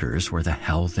and wonders where the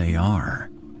hell they are.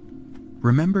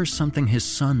 Remembers something his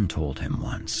son told him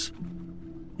once.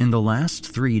 In the last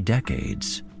 3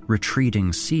 decades,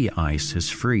 retreating sea ice has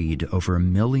freed over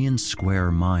 1 million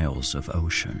square miles of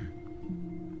ocean.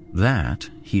 That,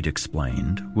 he'd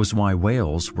explained, was why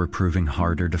whales were proving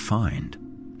harder to find.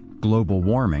 Global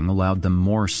warming allowed them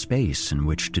more space in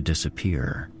which to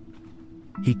disappear.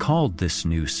 He called this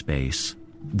new space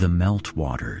the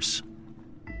meltwaters.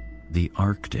 The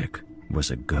Arctic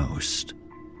was a ghost,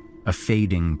 a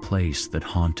fading place that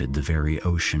haunted the very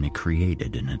ocean it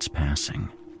created in its passing.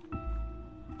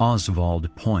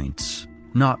 Osvald points,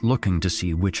 not looking to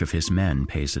see which of his men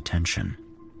pays attention,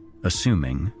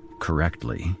 assuming,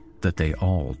 correctly, that they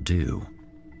all do.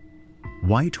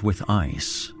 White with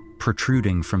ice,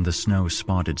 protruding from the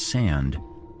snow-spotted sand,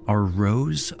 are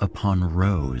rows upon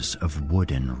rows of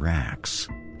wooden racks.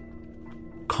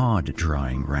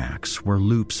 Cod-drying racks where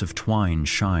loops of twine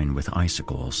shine with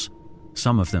icicles,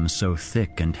 some of them so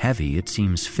thick and heavy it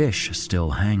seems fish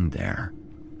still hang there.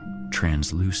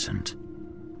 Translucent,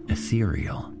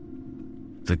 ethereal,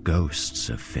 the ghosts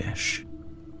of fish.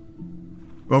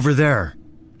 Over there!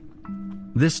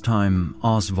 This time,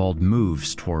 Osvald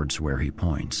moves towards where he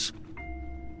points.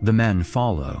 The men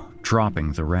follow,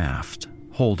 dropping the raft,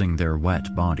 holding their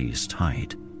wet bodies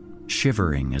tight,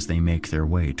 shivering as they make their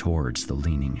way towards the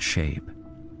leaning shape.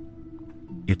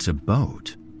 It's a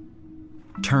boat.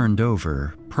 Turned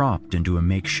over, propped into a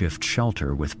makeshift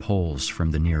shelter with poles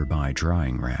from the nearby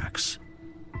drying racks.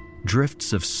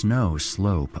 Drifts of snow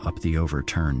slope up the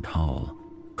overturned hull,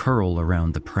 curl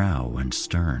around the prow and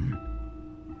stern.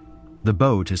 The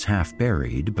boat is half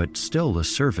buried, but still a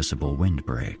serviceable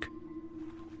windbreak.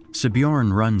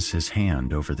 Sigbjorn runs his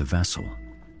hand over the vessel.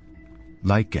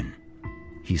 Lyken,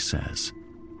 he says.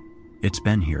 It's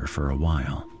been here for a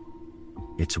while.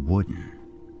 It's wooden.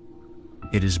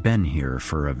 It has been here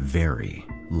for a very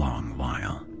long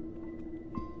while.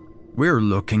 We're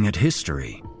looking at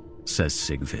history, says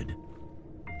Sigvid.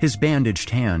 His bandaged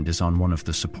hand is on one of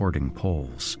the supporting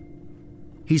poles.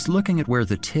 He's looking at where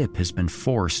the tip has been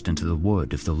forced into the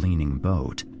wood of the leaning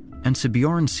boat, and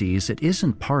Sigbjorn sees it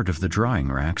isn't part of the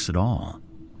drying racks at all.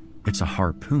 It's a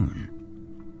harpoon.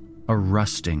 A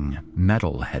rusting,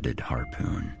 metal-headed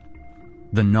harpoon.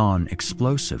 The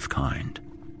non-explosive kind.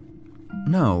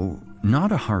 No,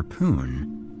 not a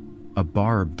harpoon. A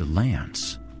barbed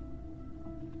lance.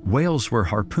 Whales were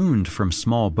harpooned from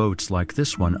small boats like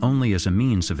this one only as a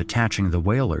means of attaching the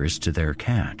whalers to their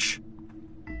catch.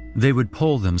 They would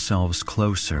pull themselves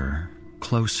closer,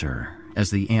 closer, as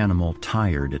the animal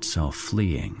tired itself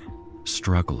fleeing,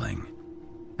 struggling.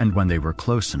 And when they were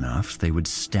close enough, they would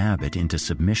stab it into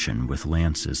submission with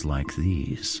lances like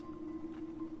these.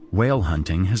 Whale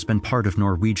hunting has been part of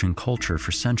Norwegian culture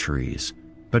for centuries,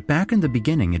 but back in the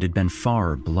beginning it had been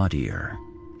far bloodier.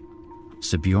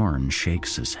 Sigbjorn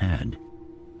shakes his head.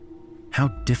 How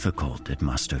difficult it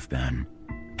must have been,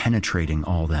 penetrating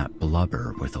all that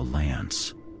blubber with a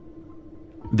lance.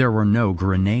 There were no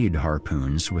grenade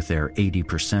harpoons with their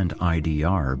 80%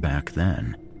 IDR back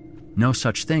then. No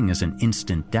such thing as an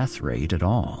instant death rate at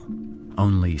all.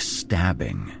 Only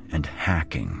stabbing and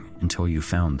hacking until you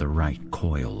found the right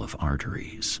coil of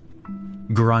arteries.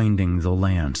 Grinding the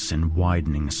lance in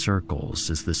widening circles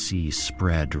as the sea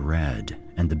spread red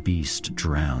and the beast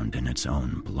drowned in its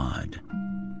own blood.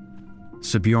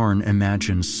 Sigbjorn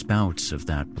imagines spouts of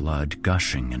that blood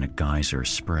gushing in a geyser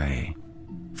spray,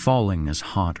 falling as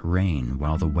hot rain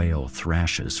while the whale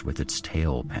thrashes with its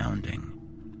tail pounding,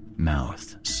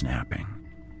 mouth snapping,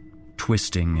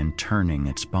 twisting and turning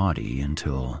its body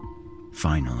until,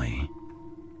 finally...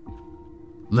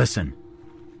 Listen.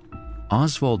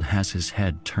 Osvald has his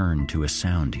head turned to a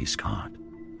sound he's caught.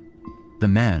 The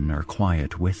men are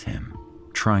quiet with him,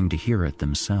 trying to hear it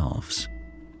themselves.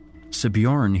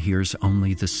 Sigbjorn hears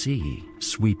only the sea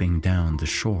sweeping down the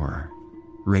shore,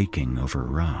 raking over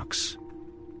rocks.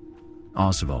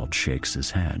 Osvald shakes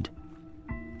his head.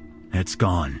 It's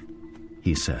gone,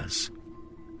 he says.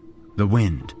 The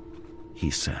wind, he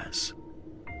says.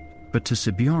 But to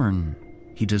Sigbjorn,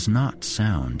 he does not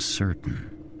sound certain.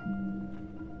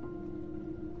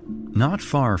 Not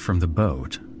far from the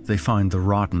boat, they find the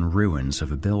rotten ruins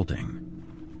of a building.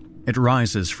 It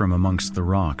rises from amongst the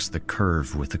rocks that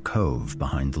curve with the cove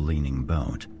behind the leaning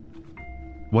boat.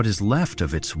 What is left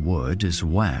of its wood is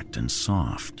wet and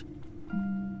soft.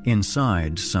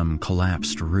 Inside, some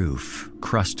collapsed roof,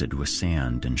 crusted with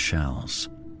sand and shells.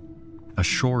 A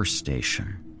shore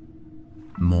station.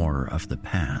 More of the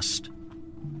past.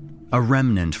 A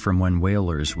remnant from when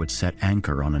whalers would set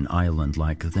anchor on an island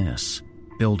like this,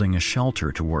 building a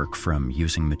shelter to work from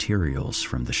using materials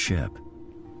from the ship.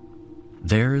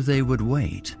 There they would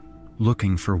wait,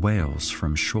 looking for whales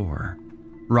from shore,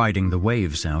 riding the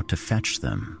waves out to fetch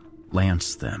them,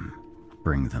 lance them,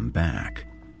 bring them back,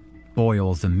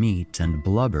 boil the meat and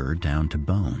blubber down to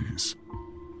bones,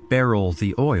 barrel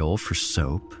the oil for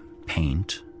soap,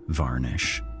 paint,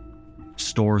 varnish,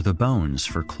 store the bones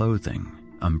for clothing,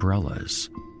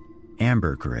 umbrellas,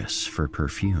 ambergris for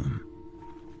perfume.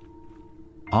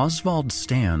 Oswald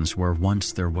stands where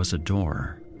once there was a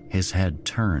door, his head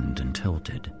turned and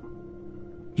tilted.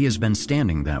 He has been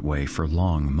standing that way for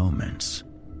long moments,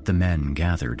 the men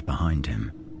gathered behind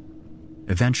him.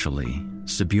 Eventually,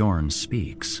 Sigbjorn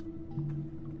speaks.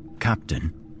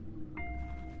 Captain.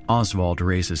 Oswald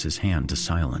raises his hand to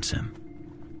silence him.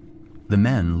 The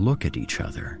men look at each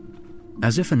other.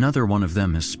 As if another one of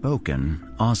them has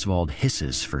spoken, Oswald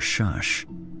hisses for shush,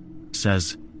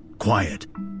 says, Quiet,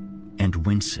 and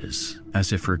winces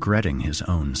as if regretting his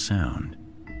own sound.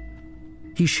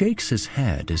 He shakes his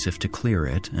head as if to clear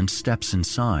it and steps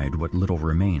inside what little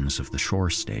remains of the shore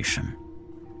station.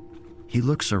 He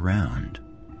looks around.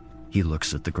 He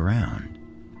looks at the ground.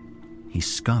 He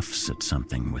scuffs at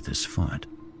something with his foot.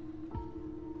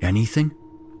 Anything?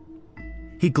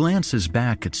 He glances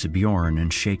back at Sigbjorn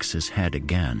and shakes his head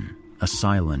again, a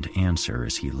silent answer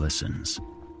as he listens.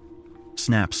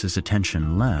 Snaps his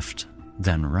attention left,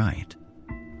 then right.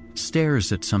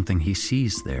 Stares at something he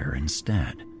sees there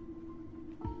instead.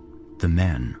 The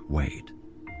men wait.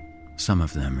 Some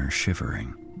of them are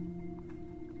shivering.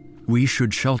 We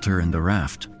should shelter in the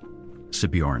raft,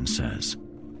 Sigbjorn says.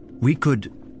 We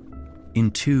could...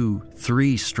 In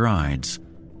 2-3 strides,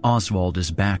 Oswald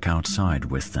is back outside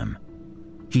with them.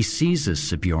 He seizes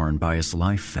Sigbjorn by his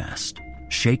life vest,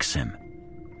 shakes him.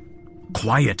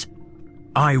 Quiet!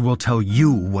 I will tell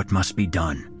you what must be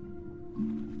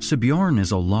done. Sigbjorn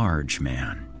is a large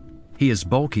man. He is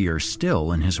bulkier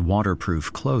still in his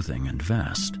waterproof clothing and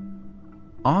vest.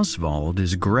 Oswald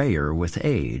is grayer with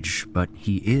age, but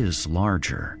he is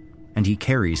larger, and he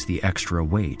carries the extra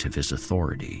weight of his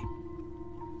authority.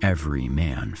 Every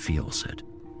man feels it.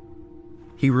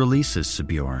 He releases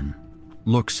Sigbjorn,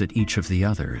 looks at each of the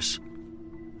others.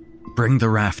 Bring the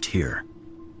raft here.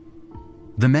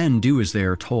 The men do as they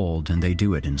are told, and they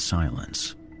do it in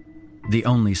silence. The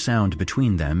only sound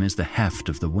between them is the heft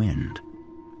of the wind.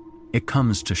 It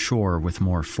comes to shore with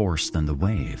more force than the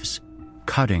waves,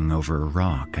 cutting over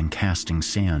rock and casting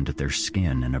sand at their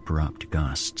skin in abrupt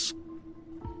gusts.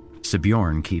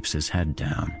 Sigbjorn keeps his head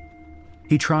down.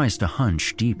 He tries to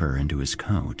hunch deeper into his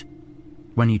coat.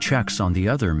 When he checks on the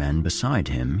other men beside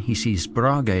him, he sees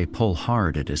Brage pull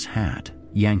hard at his hat,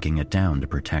 yanking it down to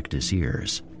protect his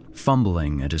ears,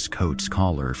 fumbling at his coat's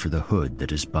collar for the hood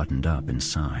that is buttoned up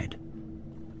inside.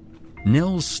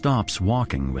 Nils stops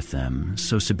walking with them,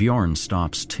 so Sigbjorn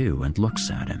stops too and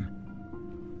looks at him.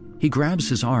 He grabs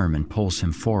his arm and pulls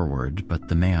him forward, but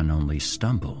the man only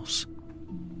stumbles.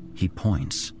 He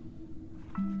points.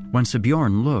 When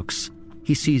Sigbjorn looks,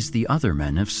 he sees the other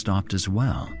men have stopped as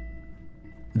well.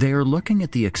 They are looking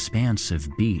at the expansive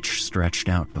beach stretched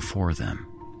out before them.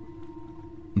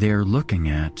 They are looking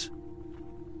at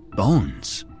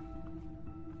bones.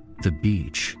 The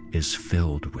beach is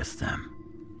filled with them,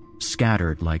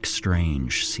 scattered like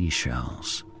strange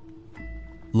seashells.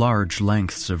 Large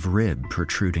lengths of rib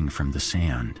protruding from the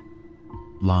sand,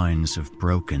 lines of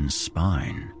broken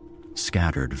spine,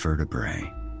 scattered vertebrae,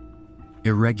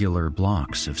 irregular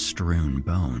blocks of strewn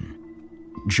bone,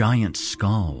 giant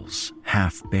skulls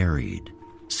half buried,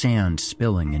 sand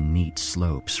spilling in neat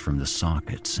slopes from the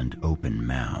sockets and open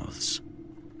mouths,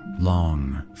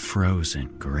 long frozen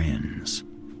grins,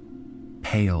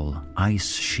 pale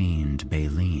ice-sheened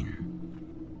baleen.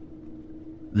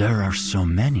 There are so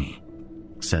many,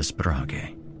 says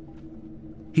Brage.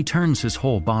 He turns his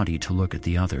whole body to look at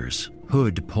the others,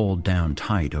 hood pulled down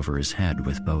tight over his head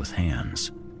with both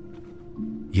hands.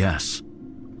 Yes,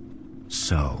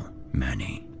 so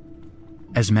many.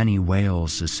 As many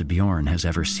whales as Sigbjorn has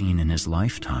ever seen in his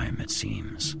lifetime, it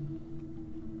seems.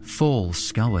 Full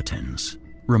skeletons,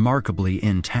 remarkably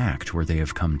intact where they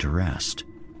have come to rest,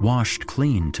 washed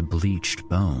clean to bleached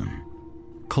bone.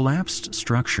 Collapsed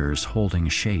structures holding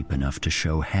shape enough to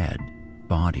show head,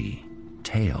 body,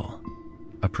 tail,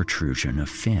 a protrusion of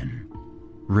fin,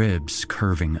 ribs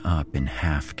curving up in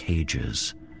half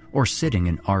cages, or sitting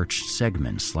in arched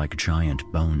segments like giant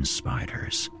bone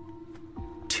spiders.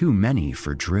 Too many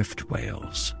for drift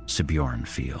whales, Sigbjorn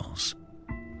feels.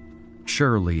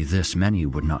 Surely this many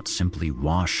would not simply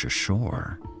wash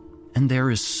ashore, and there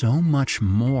is so much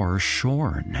more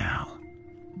shore now.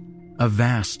 A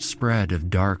vast spread of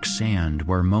dark sand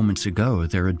where moments ago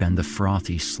there had been the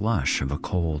frothy slush of a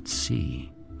cold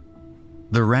sea.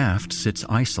 The raft sits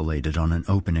isolated on an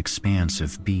open expanse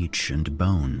of beach and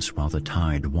bones while the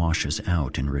tide washes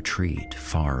out in retreat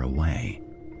far away.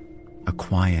 A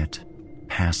quiet,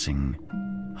 passing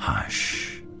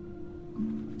hush.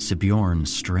 Sigbjorn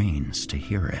strains to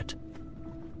hear it.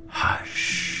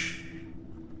 Hush.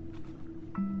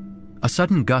 A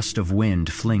sudden gust of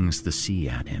wind flings the sea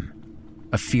at him.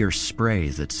 A fierce spray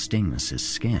that stings his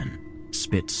skin,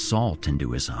 spits salt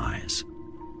into his eyes.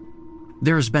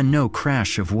 There has been no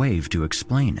crash of wave to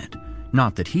explain it,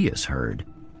 not that he has heard,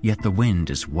 yet the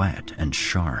wind is wet and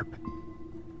sharp.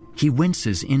 He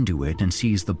winces into it and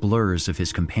sees the blurs of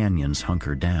his companions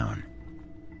hunker down.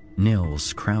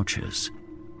 Nils crouches.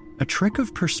 A trick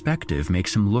of perspective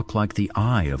makes him look like the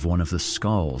eye of one of the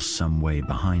skulls some way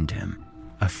behind him,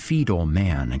 a fetal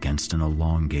man against an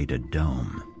elongated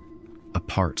dome. A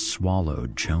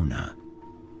part-swallowed Jonah.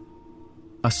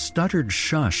 A stuttered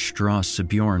shush draws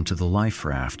Sigbjorn to the life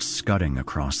raft scudding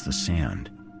across the sand.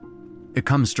 It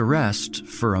comes to rest,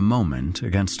 for a moment,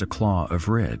 against a claw of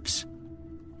ribs.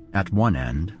 At one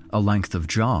end, a length of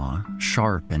jaw,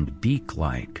 sharp and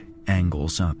beak-like,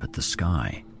 angles up at the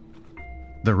sky.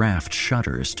 The raft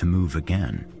shudders to move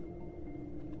again.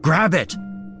 Grab it!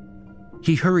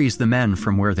 He hurries the men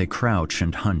from where they crouch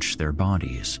and hunch their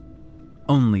bodies.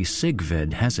 Only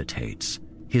Sigvid hesitates,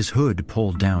 his hood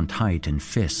pulled down tight in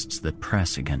fists that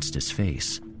press against his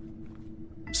face.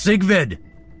 Sigvid!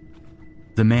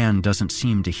 The man doesn't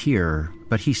seem to hear,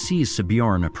 but he sees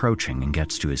Sigbjorn approaching and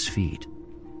gets to his feet.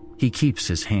 He keeps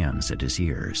his hands at his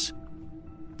ears.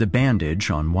 The bandage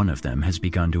on one of them has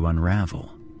begun to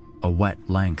unravel, a wet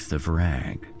length of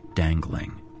rag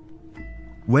dangling.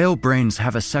 Whale brains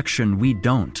have a section we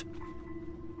don't.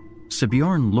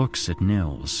 Sigbjorn looks at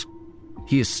Nils.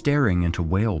 He is staring into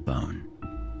whalebone.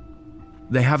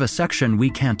 They have a section we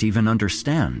can't even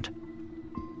understand.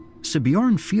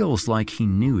 Sigbjorn feels like he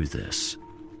knew this.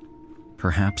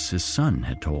 Perhaps his son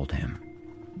had told him.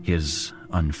 His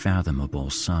unfathomable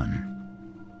son.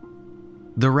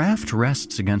 The raft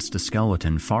rests against a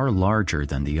skeleton far larger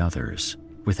than the others,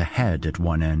 with a head at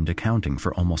one end accounting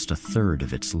for almost a third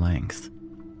of its length.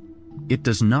 It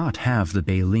does not have the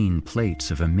baleen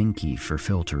plates of a minke for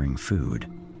filtering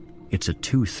food. It's a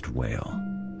toothed whale,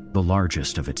 the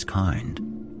largest of its kind.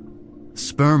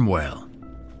 Sperm whale,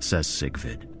 says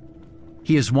Sigvid.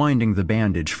 He is winding the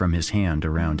bandage from his hand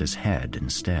around his head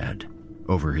instead,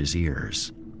 over his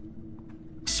ears.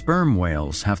 Sperm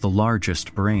whales have the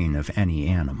largest brain of any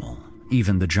animal,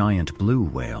 even the giant blue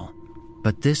whale,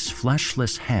 but this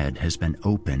fleshless head has been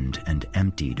opened and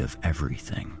emptied of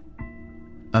everything.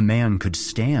 A man could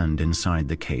stand inside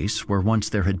the case where once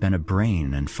there had been a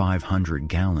brain and 500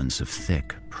 gallons of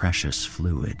thick, precious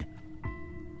fluid.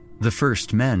 The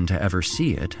first men to ever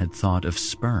see it had thought of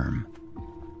sperm.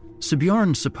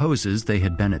 Sigbjorn supposes they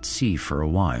had been at sea for a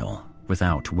while,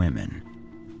 without women.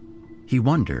 He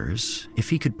wonders, if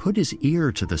he could put his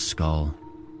ear to the skull,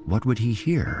 what would he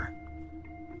hear?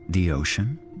 The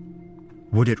ocean?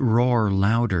 Would it roar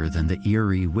louder than the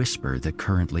eerie whisper that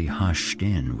currently hushed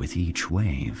in with each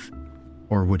wave?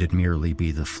 Or would it merely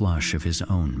be the flush of his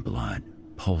own blood,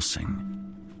 pulsing?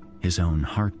 His own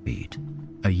heartbeat,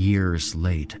 a year's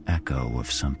late echo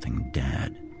of something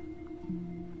dead.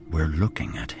 We're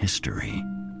looking at history,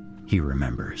 he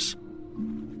remembers.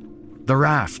 The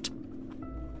raft!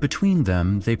 Between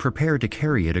them, they prepare to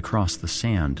carry it across the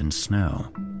sand and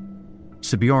snow.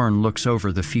 Sigbjorn looks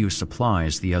over the few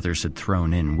supplies the others had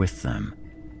thrown in with them.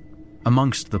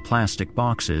 Amongst the plastic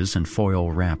boxes and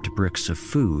foil-wrapped bricks of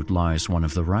food lies one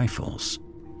of the rifles.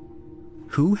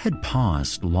 Who had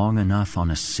paused long enough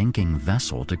on a sinking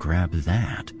vessel to grab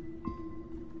that?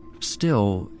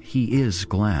 Still, he is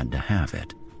glad to have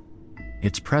it.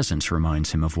 Its presence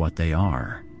reminds him of what they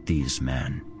are, these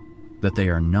men, that they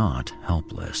are not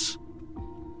helpless.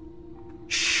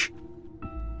 Shh!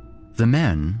 The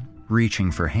men,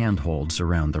 reaching for handholds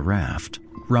around the raft,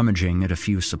 rummaging at a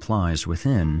few supplies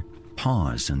within,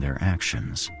 pause in their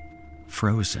actions,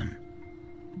 frozen.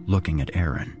 looking at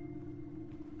Aaron.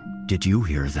 "Did you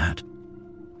hear that?"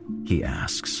 he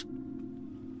asks.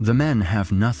 The men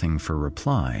have nothing for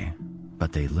reply,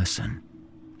 but they listen.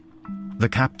 "The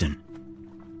captain,"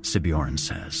 Sigbjorn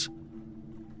says.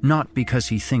 Not because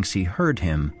he thinks he heard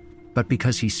him, but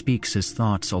because he speaks his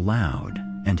thoughts aloud,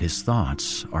 and his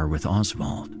thoughts are with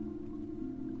Oswald.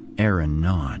 Aaron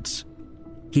nods.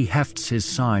 He hefts his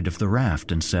side of the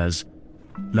raft and says,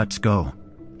 "Let's go."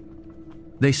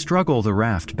 They struggle the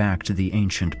raft back to the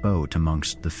ancient boat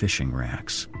amongst the fishing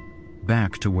racks,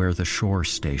 back to where the shore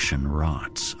station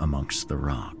rots amongst the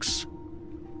rocks.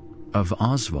 Of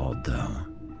Oswald, though,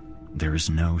 there is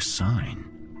no sign.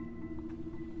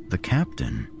 The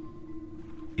captain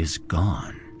is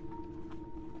gone.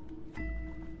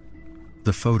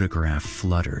 The photograph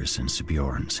flutters in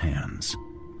Sigbjorn's hands.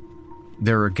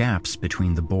 There are gaps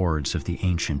between the boards of the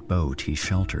ancient boat he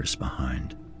shelters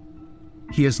behind.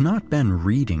 He has not been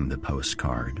reading the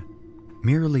postcard,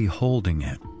 merely holding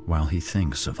it while he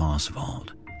thinks of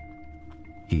Oswald.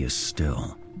 He is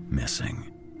still missing.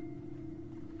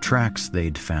 Tracks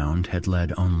they'd found had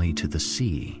led only to the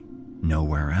sea,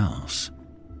 nowhere else.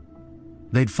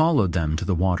 They'd followed them to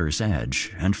the water's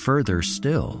edge and further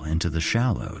still into the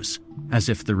shallows, as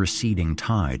if the receding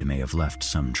tide may have left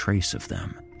some trace of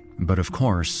them. But of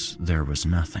course, there was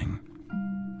nothing.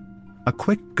 A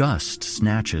quick gust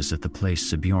snatches at the place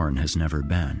Sigbjorn has never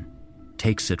been,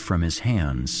 takes it from his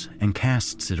hands, and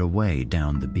casts it away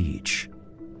down the beach.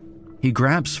 He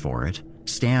grabs for it,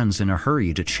 stands in a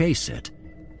hurry to chase it,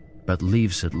 but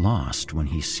leaves it lost when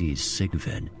he sees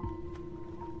Sigvid.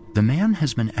 The man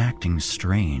has been acting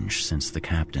strange since the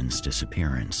captain's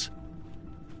disappearance,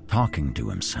 talking to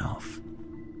himself,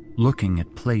 looking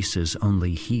at places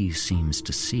only he seems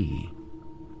to see.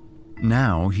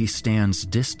 Now he stands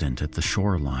distant at the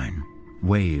shoreline,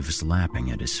 waves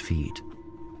lapping at his feet.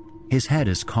 His head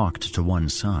is cocked to one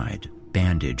side,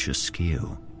 bandage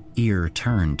askew, ear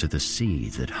turned to the sea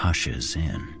that hushes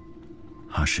in,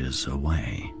 hushes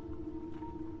away.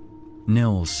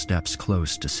 Nils steps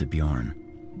close to Sigbjorn.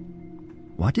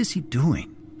 What is he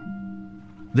doing?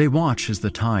 They watch as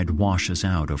the tide washes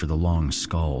out over the long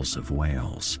skulls of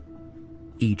whales.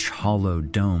 Each hollow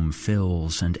dome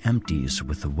fills and empties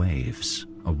with the waves,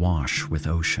 awash with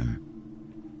ocean.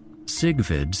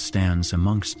 Sigvid stands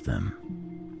amongst them,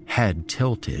 head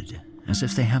tilted as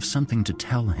if they have something to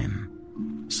tell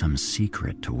him, some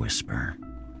secret to whisper.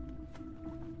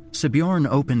 Sigbjorn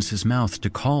opens his mouth to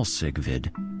call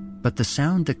Sigvid, but the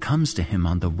sound that comes to him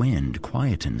on the wind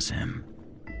quietens him.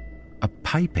 A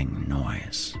piping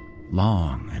noise,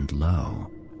 long and low.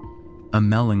 A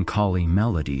melancholy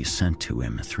melody sent to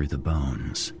him through the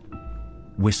bones,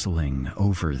 whistling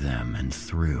over them and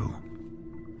through.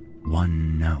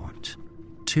 One note,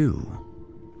 two,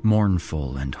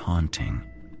 mournful and haunting,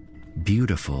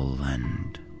 beautiful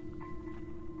and...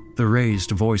 The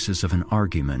raised voices of an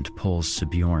argument pulls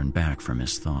Sigbjorn back from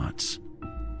his thoughts.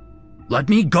 "Let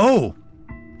me go!"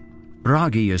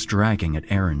 Bragi is dragging at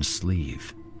Aaron's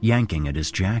sleeve, yanking at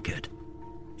his jacket.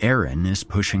 Aaron is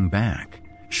pushing back,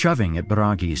 shoving at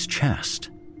Bragi's chest,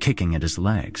 kicking at his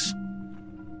legs.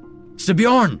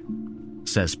 "Sigbjorn,"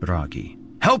 says Bragi,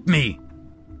 "help me!"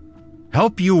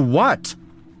 "Help you what?"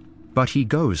 But he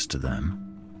goes to them,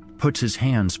 puts his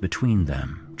hands between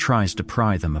them, tries to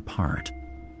pry them apart.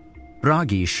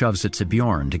 Bragi shoves at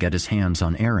Sigbjorn to get his hands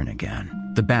on Aaron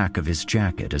again, the back of his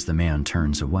jacket as the man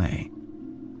turns away.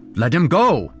 "Let him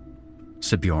go,"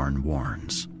 Sigbjorn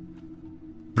warns.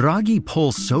 Bragi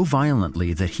pulls so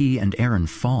violently that he and Aaron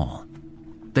fall.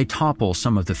 They topple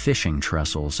some of the fishing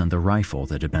trestles and the rifle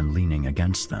that had been leaning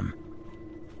against them.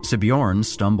 Sigbjorn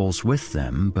stumbles with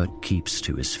them but keeps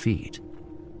to his feet.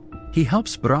 He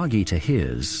helps Bragi to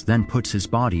his, then puts his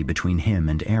body between him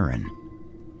and Aaron.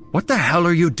 "What the hell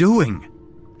are you doing?"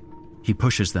 He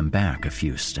pushes them back a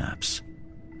few steps.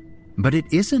 But it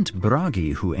isn't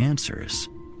Bragi who answers.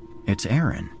 It's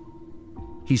Aaron.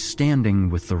 He's standing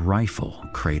with the rifle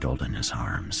cradled in his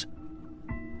arms.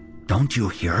 "Don't you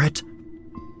hear it?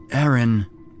 Aaron,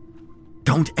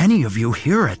 don't any of you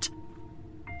hear it?"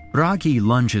 Bragi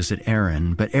lunges at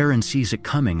Aaron, but Aaron sees it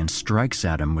coming and strikes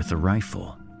at him with the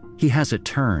rifle. He has it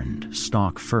turned,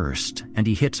 stock first, and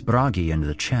he hits Bragi in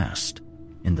the chest,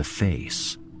 in the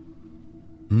face.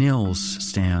 Nils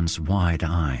stands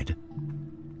wide-eyed.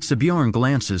 Sigbjorn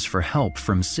glances for help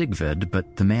from Sigvid,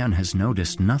 but the man has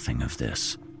noticed nothing of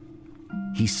this.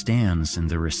 He stands in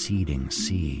the receding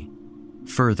sea,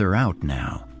 further out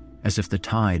now, as if the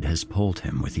tide has pulled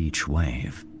him with each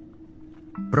wave.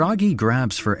 Bragi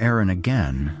grabs for Aaron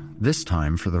again, this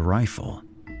time for the rifle,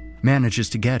 manages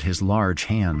to get his large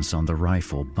hands on the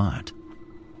rifle butt.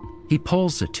 He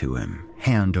pulls it to him,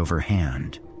 hand over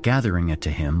hand, gathering it to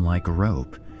him like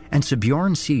rope, and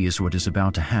Sigbjorn sees what is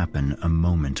about to happen a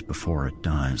moment before it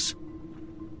does.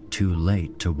 Too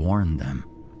late to warn them.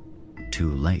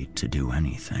 Too late to do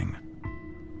anything.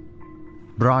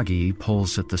 Bragi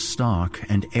pulls at the stalk,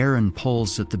 and Aaron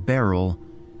pulls at the barrel,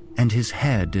 and his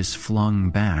head is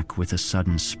flung back with a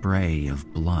sudden spray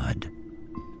of blood,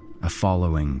 a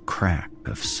following crack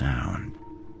of sound.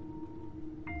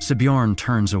 Sigbjorn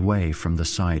turns away from the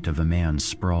sight of a man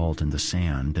sprawled in the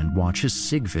sand and watches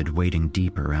Sigvid wading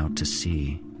deeper out to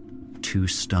sea, too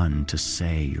stunned to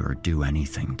say or do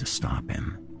anything to stop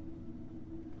him.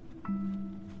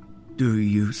 "Do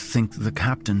you think the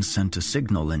captain sent a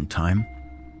signal in time?"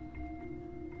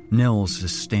 Nils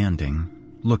is standing,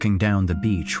 looking down the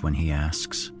beach when he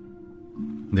asks.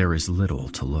 There is little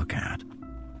to look at.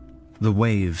 The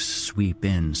waves sweep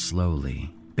in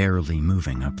slowly, barely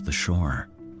moving up the shore,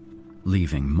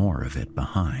 leaving more of it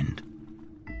behind.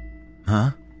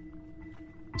 Huh?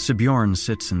 Sigbjorn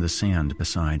sits in the sand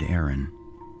beside Aaron.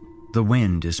 The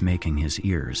wind is making his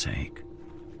ears ache.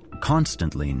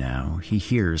 Constantly now, he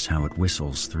hears how it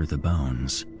whistles through the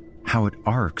bones, how it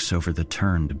arcs over the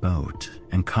turned boat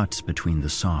and cuts between the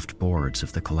soft boards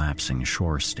of the collapsing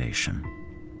shore station.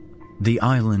 The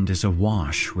island is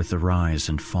awash with the rise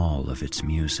and fall of its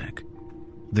music,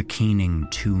 the keening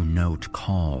two-note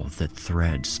call that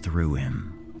threads through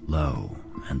him, low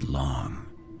and long.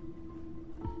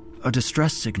 "A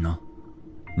distress signal,"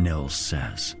 Nils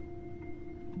says.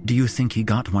 "Do you think he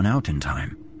got one out in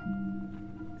time?"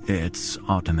 "It's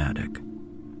automatic.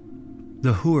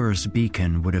 The Hoor's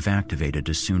beacon would have activated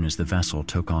as soon as the vessel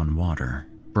took on water,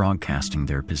 broadcasting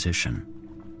their position."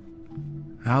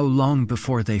 "How long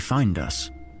before they find us?"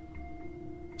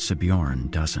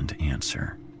 Sigbjorn doesn't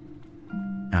answer.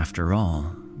 After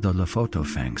all, the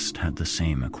Lofotofengst had the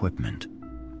same equipment.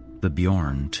 The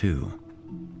Bjorn, too.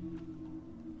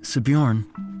 "Sigbjorn,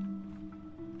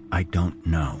 I don't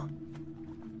know."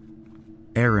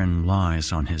 Aaron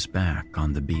lies on his back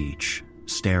on the beach,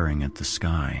 staring at the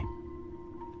sky.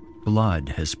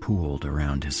 Blood has pooled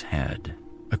around his head,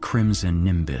 a crimson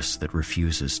nimbus that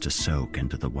refuses to soak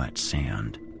into the wet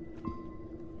sand.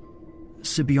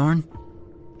 "Sigbjorn,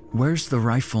 where's the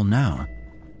rifle now?"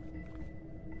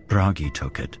 "Bragi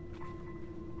took it."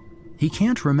 He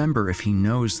can't remember if he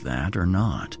knows that or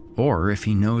not, or if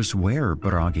he knows where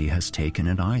Bragi has taken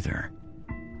it either.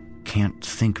 Can't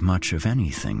think much of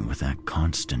anything with that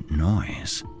constant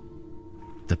noise.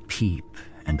 The peep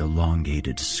and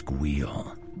elongated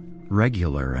squeal.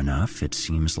 Regular enough, it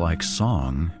seems like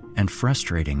song, and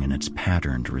frustrating in its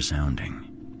patterned resounding.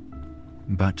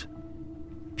 But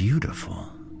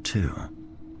beautiful, too.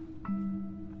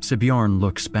 Sigbjorn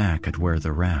looks back at where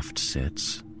the raft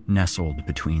sits, nestled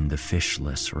between the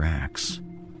fishless racks.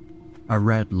 A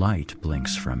red light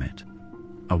blinks from it,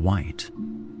 a white.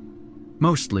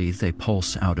 Mostly they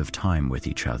pulse out of time with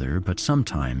each other, but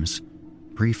sometimes,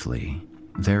 briefly,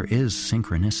 there is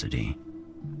synchronicity.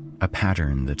 A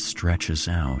pattern that stretches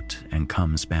out and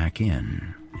comes back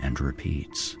in and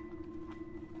repeats.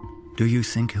 "Do you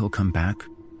think he'll come back?"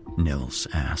 Nils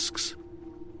asks,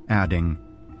 adding,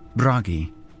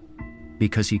 "Bragi,"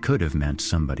 because he could have meant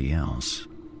somebody else.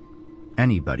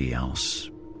 Anybody else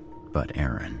but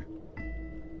Aaron.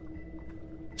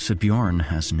 Sigbjorn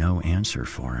has no answer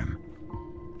for him.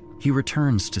 He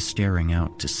returns to staring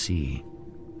out to sea.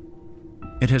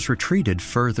 It has retreated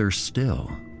further still,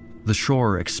 the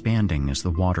shore expanding as the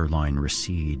waterline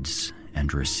recedes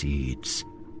and recedes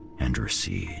and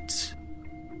recedes.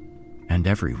 And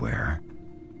everywhere,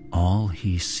 all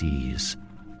he sees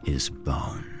is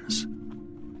bones.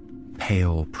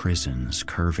 Pale prisons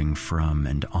curving from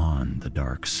and on the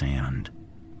dark sand.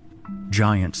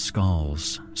 Giant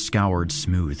skulls, scoured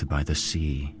smooth by the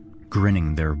sea,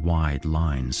 grinning their wide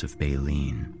lines of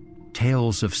baleen.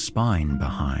 Tails of spine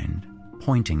behind,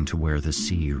 pointing to where the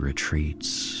sea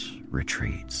retreats.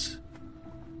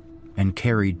 And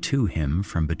carried to him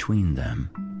from between them,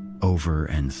 over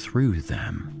and through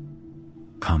them,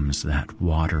 comes that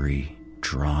watery,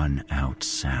 drawn-out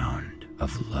sound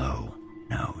of low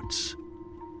notes.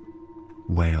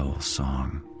 Whale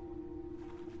song.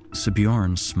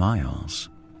 Sigbjorn smiles.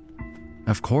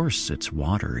 Of course it's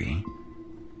watery.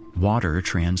 Water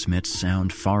transmits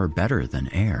sound far better than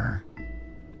air.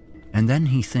 And then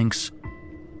he thinks,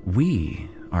 we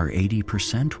are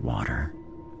 80% water.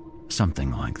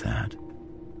 Something like that.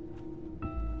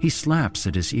 He slaps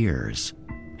at his ears.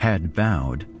 Head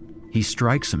bowed, he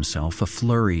strikes himself a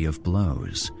flurry of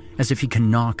blows, as if he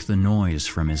can knock the noise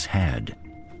from his head,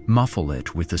 muffle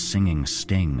it with the singing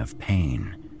sting of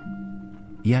pain.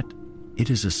 Yet it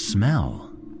is a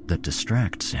smell that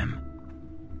distracts him.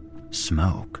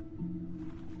 Smoke.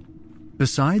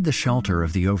 Beside the shelter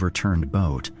of the overturned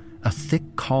boat, a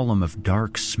thick column of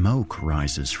dark smoke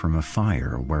rises from a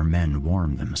fire where men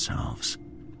warm themselves.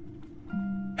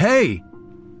 "Hey!"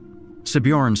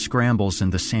 Sigbjorn scrambles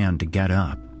in the sand to get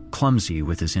up, clumsy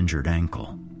with his injured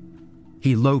ankle.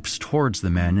 He lopes towards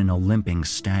the men in a limping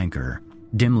stagger,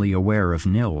 dimly aware of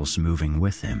Nils moving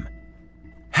with him.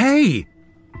 "Hey!"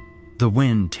 The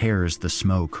wind tears the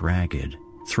smoke ragged,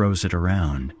 throws it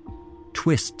around,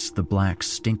 twists the black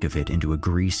stink of it into a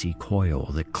greasy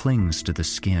coil that clings to the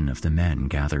skin of the men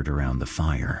gathered around the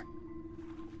fire.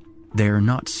 They are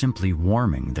not simply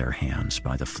warming their hands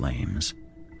by the flames.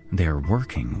 They are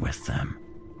working with them.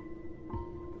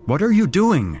 "What are you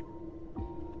doing?"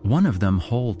 One of them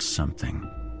holds something.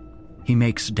 He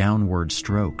makes downward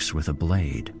strokes with a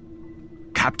blade.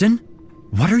 "Captain,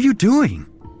 what are you doing?"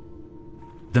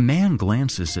 The man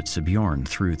glances at Sigbjorn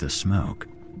through the smoke.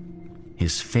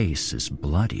 His face is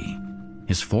bloody.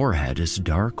 His forehead is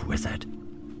dark with it.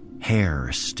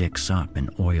 Hair sticks up in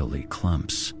oily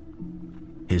clumps.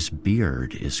 His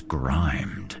beard is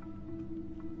grimed.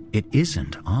 It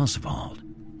isn't Oswald.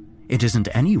 It isn't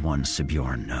anyone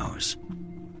Sigbjorn knows.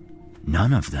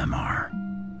 None of them are.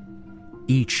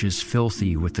 Each is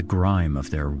filthy with the grime of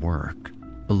their work,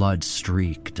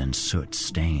 blood-streaked and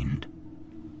soot-stained.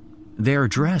 They are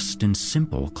dressed in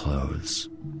simple clothes,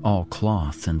 all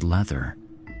cloth and leather.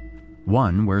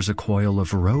 One wears a coil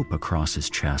of rope across his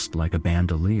chest like a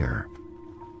bandolier.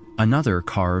 Another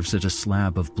carves at a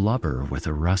slab of blubber with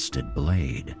a rusted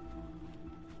blade.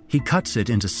 He cuts it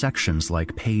into sections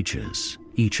like pages,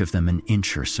 each of them an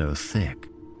inch or so thick.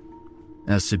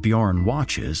 As Sigbjorn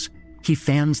watches, he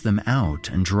fans them out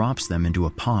and drops them into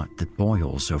a pot that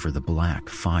boils over the black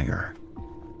fire.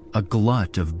 A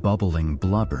glut of bubbling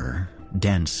blubber,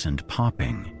 dense and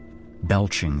popping,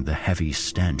 belching the heavy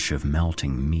stench of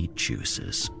melting meat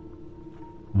juices.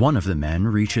 One of the men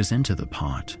reaches into the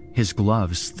pot, his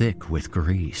gloves thick with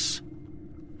grease.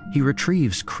 He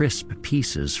retrieves crisp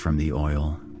pieces from the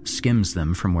oil, skims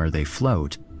them from where they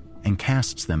float, and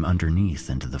casts them underneath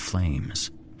into the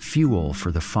flames, fuel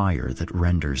for the fire that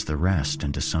renders the rest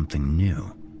into something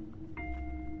new.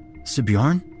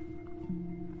 "Sigbjorn?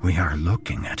 We are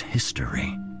looking at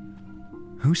history."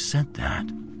 Who said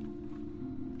that?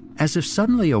 As if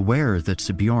suddenly aware that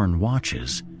Sigbjorn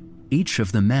watches, each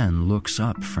of the men looks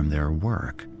up from their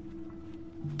work.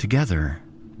 Together,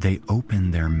 they open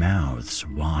their mouths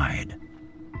wide.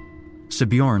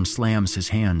 Sigbjorn slams his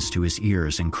hands to his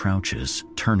ears and crouches,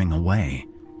 turning away.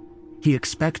 He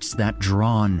expects that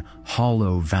drawn,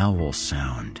 hollow vowel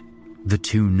sound, the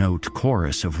two-note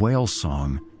chorus of whale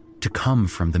song, to come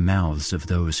from the mouths of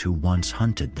those who once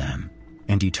hunted them,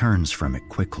 and he turns from it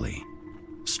quickly,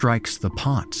 strikes the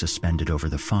pot suspended over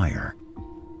the fire.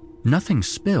 Nothing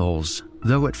spills,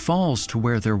 though it falls to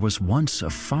where there was once a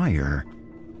fire,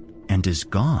 and is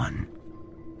gone,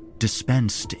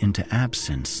 dispensed into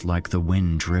absence like the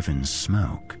wind-driven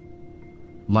smoke.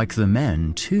 Like the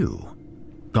men, too,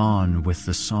 gone with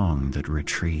the song that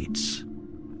retreats,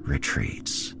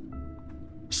 retreats,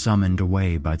 summoned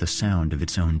away by the sound of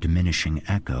its own diminishing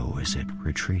echo as it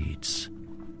retreats,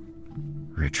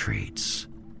 retreats,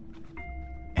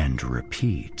 and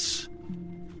repeats.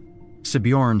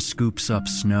 Sigbjorn scoops up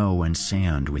snow and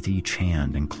sand with each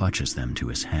hand and clutches them to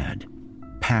his head,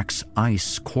 packs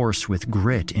ice coarse with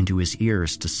grit into his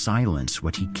ears to silence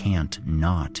what he can't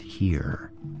not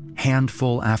hear.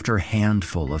 Handful after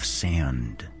handful of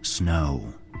sand,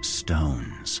 snow,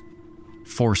 stones,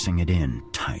 forcing it in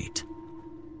tight.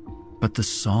 But the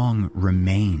song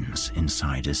remains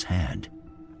inside his head.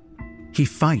 He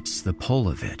fights the pull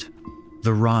of it,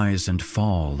 the rise and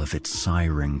fall of its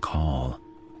siren call,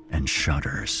 and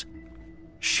shudders,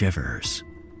 shivers,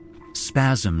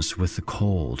 spasms with the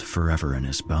cold forever in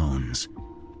his bones,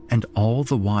 and all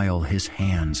the while his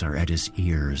hands are at his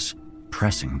ears,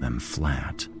 pressing them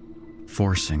flat,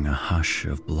 forcing a hush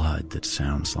of blood that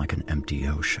sounds like an empty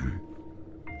ocean.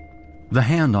 The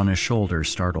hand on his shoulder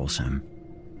startles him.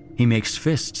 He makes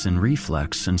fists in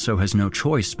reflex and so has no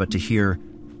choice but to hear,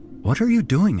 "What are you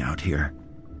doing out here?"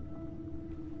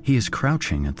 He is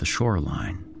crouching at the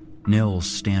shoreline, Nils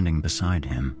standing beside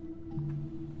him.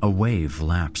 A wave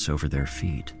laps over their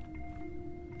feet.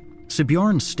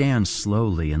 Sigbjorn stands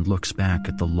slowly and looks back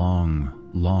at the long,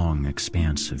 long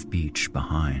expanse of beach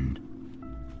behind.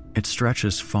 It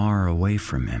stretches far away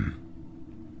from him.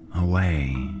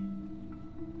 Away,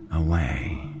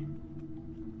 away.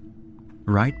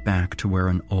 Right back to where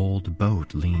an old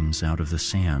boat leans out of the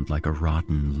sand like a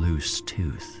rotten, loose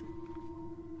tooth.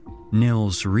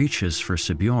 Nils reaches for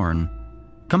Sigbjorn.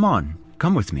 Come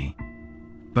come with me."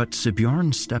 But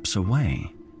Sigbjorn steps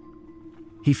away.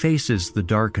 He faces the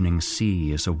darkening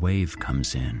sea as a wave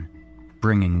comes in,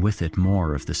 bringing with it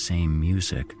more of the same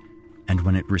music, and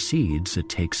when it recedes, it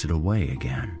takes it away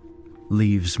again,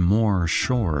 leaves more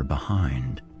shore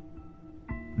behind.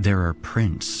 There are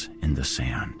prints in the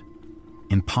sand,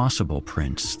 impossible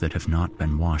prints that have not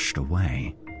been washed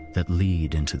away, that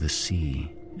lead into the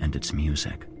sea and its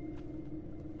music.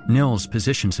 Nils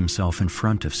positions himself in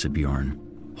front of Sigbjorn,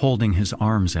 holding his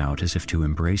arms out as if to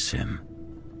embrace him,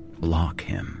 block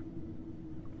him.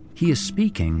 He is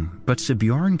speaking, but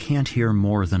Sigbjorn can't hear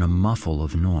more than a muffle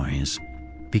of noise,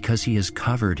 because he has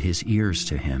covered his ears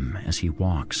to him as he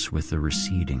walks with the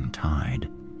receding tide.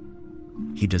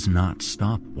 He does not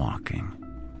stop walking,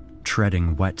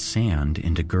 treading wet sand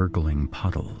into gurgling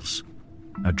puddles,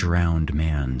 a drowned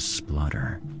man's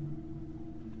splutter.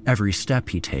 Every step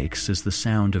he takes is the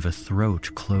sound of a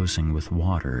throat closing with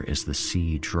water as the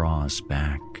sea draws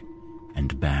back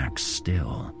and back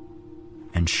still,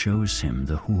 and shows him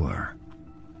the Hur,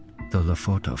 the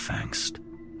Lofotofangst,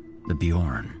 the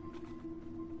Bjorn,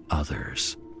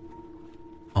 others,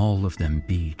 all of them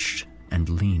beached and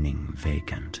leaning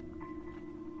vacant.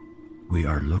 We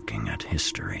are looking at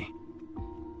history.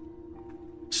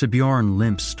 Sigbjorn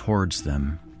limps towards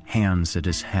them, hands at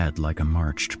his head like a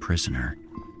marched prisoner.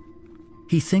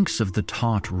 He thinks of the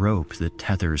taut rope that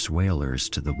tethers whalers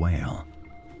to the whale,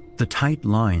 the tight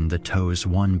line that tows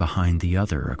one behind the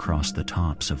other across the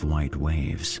tops of white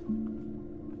waves.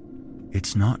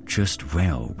 It's not just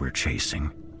whale we're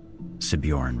chasing,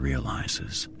 Sigbjorn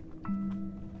realizes.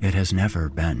 It has never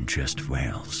been just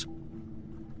whales.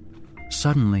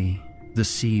 Suddenly, the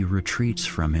sea retreats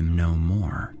from him no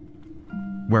more.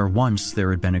 Where once there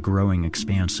had been a growing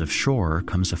expanse of shore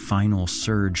comes a final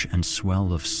surge and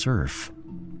swell of surf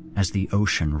as the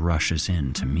ocean rushes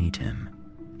in to meet him.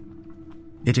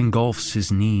 It engulfs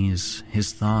his knees,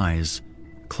 his thighs,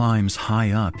 climbs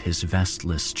high up his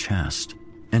vestless chest,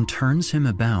 and turns him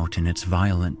about in its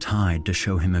violent tide to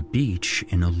show him a beach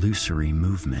in illusory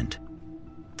movement,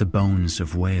 the bones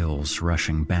of whales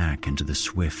rushing back into the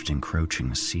swift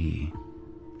encroaching sea.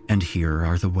 And here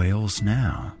are the whales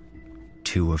now.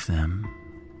 2 of them,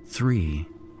 3,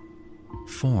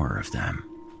 4 of them,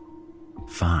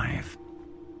 5.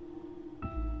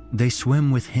 They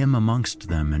swim with him amongst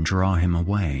them and draw him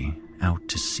away, out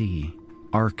to sea,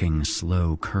 arcing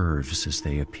slow curves as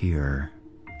they appear,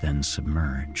 then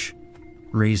submerge,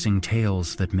 raising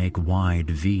tails that make wide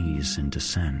V's in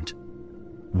descent,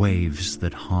 waves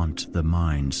that haunt the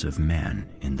minds of men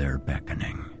in their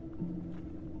beckoning.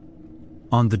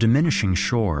 On the diminishing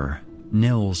shore,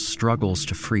 Nils struggles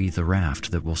to free the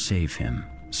raft that will save him,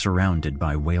 surrounded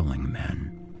by wailing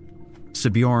men.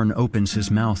 Sigbjorn opens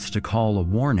his mouth to call a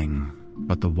warning,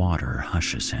 but the water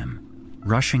hushes him,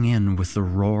 rushing in with the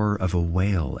roar of a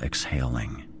whale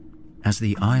exhaling, as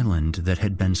the island that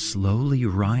had been slowly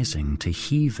rising to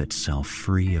heave itself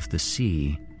free of the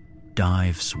sea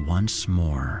dives once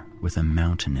more with a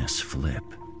mountainous flip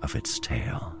of its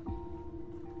tail.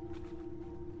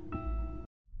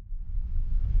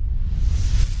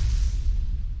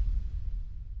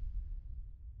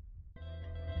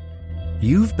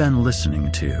 You've been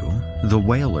listening to The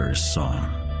Whaler's Song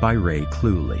by Ray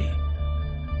Cluley.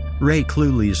 Ray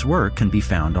Cluley's work can be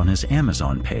found on his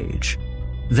Amazon page.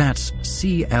 That's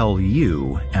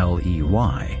Cluley.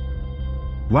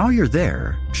 While you're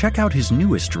there, check out his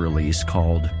newest release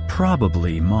called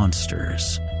Probably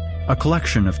Monsters, a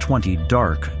collection of 20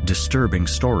 dark, disturbing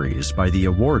stories by the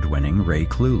award-winning Ray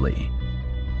Cluley.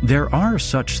 There are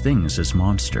such things as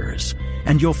monsters,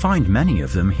 and you'll find many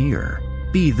of them here.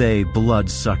 Be they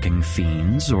blood-sucking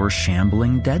fiends or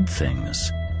shambling dead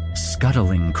things,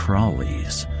 scuttling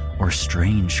crawlies, or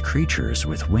strange creatures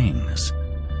with wings.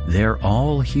 They're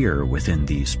all here within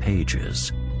these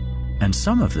pages, and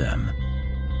some of them,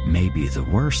 maybe the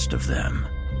worst of them,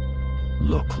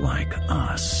 look like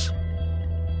us.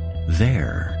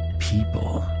 They're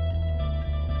people.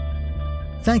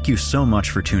 Thank you so much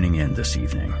for tuning in this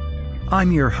evening.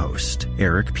 I'm your host,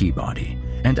 Eric Peabody,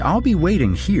 and I'll be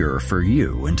waiting here for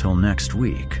you until next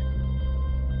week.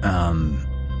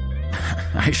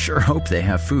 I sure hope they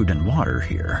have food and water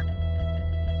here.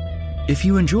 If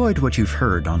you enjoyed what you've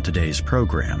heard on today's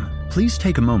program, please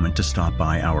take a moment to stop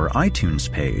by our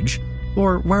iTunes page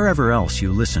or wherever else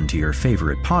you listen to your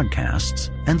favorite podcasts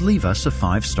and leave us a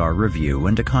 5-star review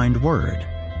and a kind word.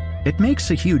 It makes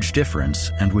a huge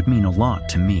difference and would mean a lot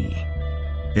to me.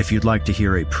 If you'd like to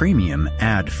hear a premium,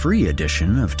 ad-free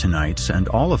edition of tonight's and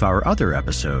all of our other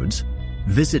episodes,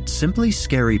 Visit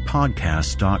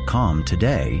simplyscarypodcast.com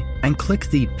today and click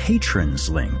the Patrons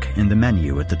link in the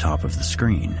menu at the top of the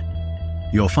screen.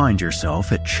 You'll find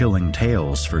yourself at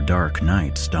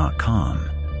chillingtalesfordarknights.com,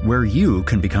 where you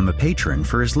can become a patron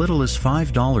for as little as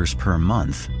 $5 per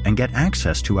month and get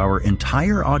access to our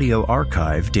entire audio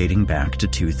archive dating back to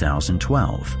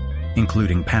 2012,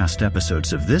 including past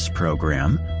episodes of this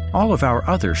program, all of our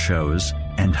other shows,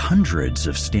 and hundreds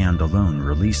of standalone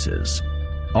releases,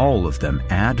 all of them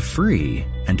ad-free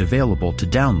and available to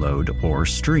download or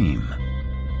stream.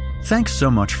 Thanks so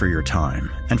much for your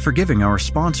time and for giving our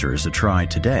sponsors a try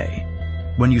today.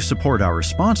 When you support our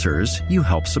sponsors, you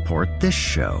help support this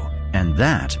show, and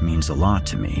that means a lot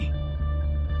to me.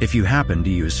 If you happen to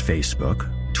use Facebook,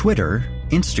 Twitter,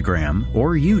 Instagram,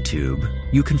 or YouTube,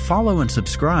 you can follow and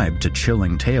subscribe to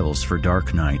Chilling Tales for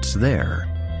Dark Nights there,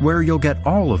 where you'll get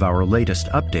all of our latest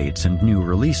updates and new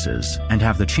releases and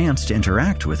have the chance to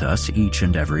interact with us each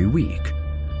and every week.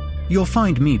 You'll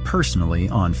find me personally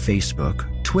on Facebook,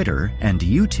 Twitter, and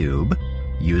YouTube,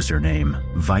 username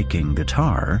Viking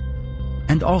Guitar,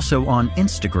 and also on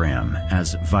Instagram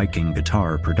as Viking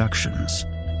Guitar Productions.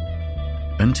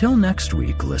 Until next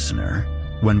week, listener,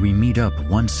 when we meet up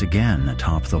once again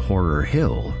atop the horror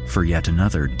hill for yet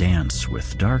another dance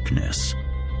with darkness,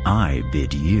 I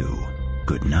bid you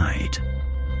good night.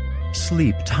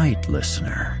 Sleep tight,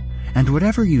 listener, and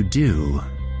whatever you do,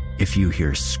 if you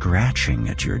hear scratching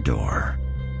at your door,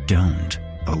 don't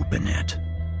open it.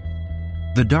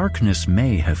 The darkness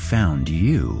may have found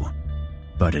you,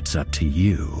 but it's up to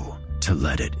you to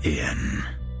let it in.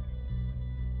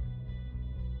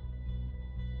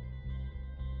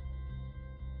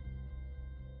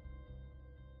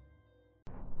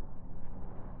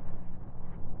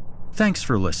 Thanks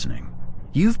for listening.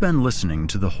 You've been listening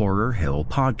to the Horror Hill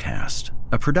Podcast,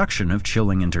 a production of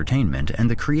Chilling Entertainment and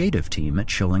the creative team at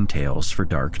Chilling Tales for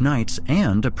Dark Nights,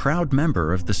 and a proud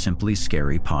member of the Simply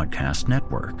Scary Podcast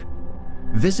Network.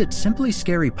 Visit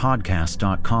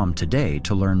simplyscarypodcast.com today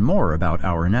to learn more about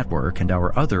our network and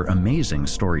our other amazing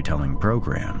storytelling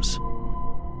programs.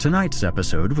 Tonight's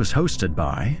episode was hosted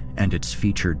by, and its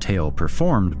featured tale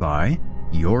performed by,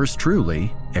 yours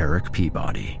truly, Eric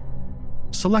Peabody.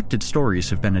 Selected stories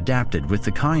have been adapted with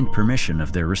the kind permission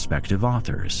of their respective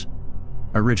authors.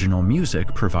 Original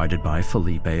music provided by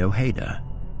Felipe Ojeda.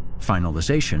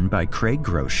 Finalization by Craig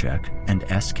Groshek and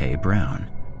S.K.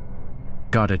 Brown.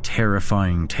 Got a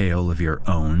terrifying tale of your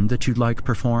own that you'd like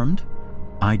performed?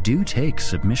 I do take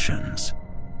submissions.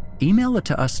 Email it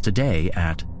to us today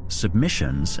at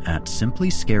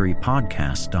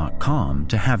submissions@simplyscarypodcast.com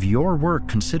to have your work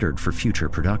considered for future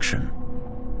production.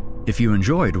 If you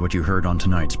enjoyed what you heard on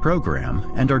tonight's program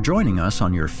and are joining us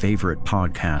on your favorite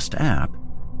podcast app,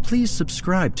 please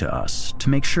subscribe to us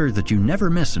to make sure that you never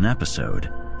miss an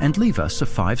episode, and leave us a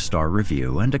 5-star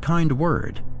review and a kind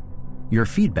word. Your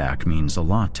feedback means a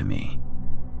lot to me.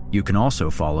 You can also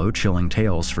follow Chilling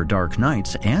Tales for Dark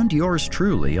Nights and yours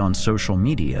truly on social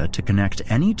media to connect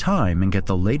anytime and get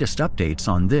the latest updates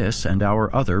on this and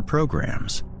our other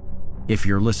programs. If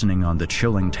you're listening on the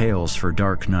Chilling Tales for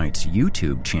Dark Nights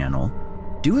YouTube channel,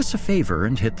 do us a favor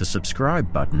and hit the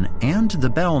subscribe button and the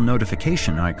bell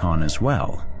notification icon as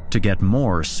well to get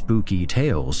more spooky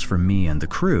tales from me and the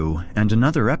crew and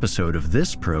another episode of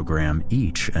this program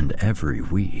each and every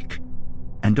week.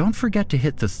 And don't forget to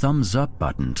hit the thumbs up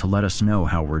button to let us know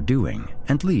how we're doing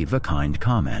and leave a kind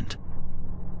comment.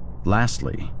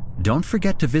 Lastly, don't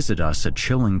forget to visit us at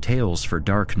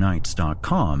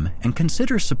chillingtalesfordarknights.com and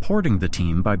consider supporting the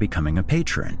team by becoming a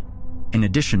patron. In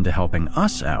addition to helping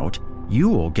us out, you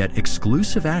will get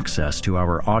exclusive access to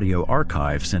our audio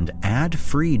archives and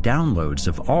ad-free downloads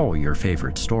of all your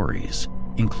favorite stories,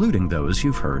 including those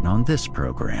you've heard on this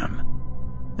program.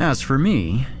 As for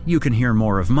me, you can hear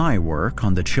more of my work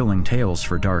on the Chilling Tales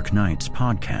for Dark Nights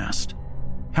podcast.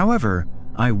 However,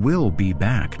 I will be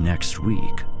back next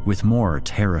week with more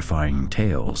terrifying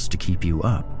tales to keep you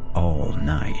up all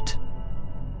night.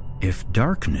 If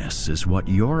darkness is what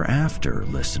you're after,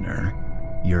 listener,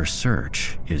 your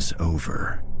search is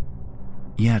over.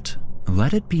 Yet,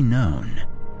 let it be known,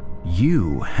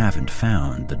 you haven't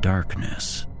found the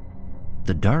darkness.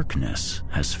 The darkness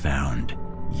has found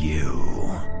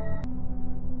you.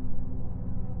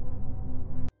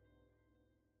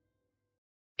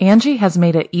 Angie has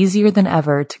made it easier than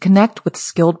ever to connect with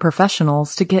skilled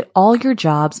professionals to get all your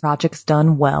jobs projects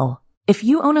done well. If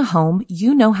you own a home,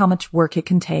 you know how much work it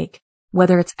can take,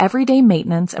 whether it's everyday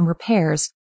maintenance and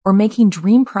repairs or making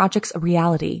dream projects a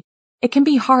reality. It can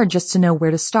be hard just to know where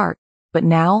to start, but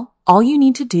now all you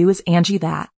need to do is Angie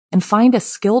that and find a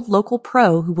skilled local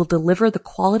pro who will deliver the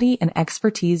quality and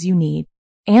expertise you need.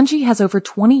 Angie has over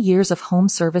 20 years of home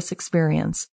service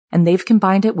experience, and they've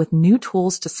combined it with new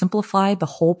tools to simplify the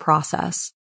whole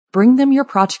process. Bring them your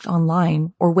project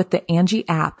online or with the Angie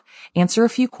app, answer a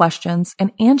few questions,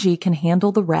 and Angie can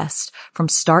handle the rest from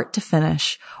start to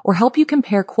finish, or help you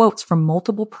compare quotes from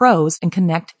multiple pros and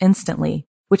connect instantly,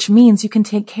 which means you can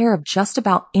take care of just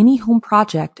about any home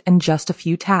project in just a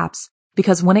few taps.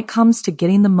 Because when it comes to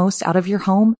getting the most out of your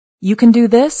home, you can do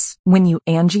this when you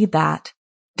Angie that.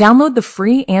 Download the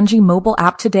free Angie mobile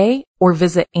app today or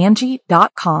visit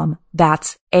Angie.com.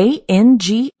 That's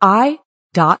ANGI.com.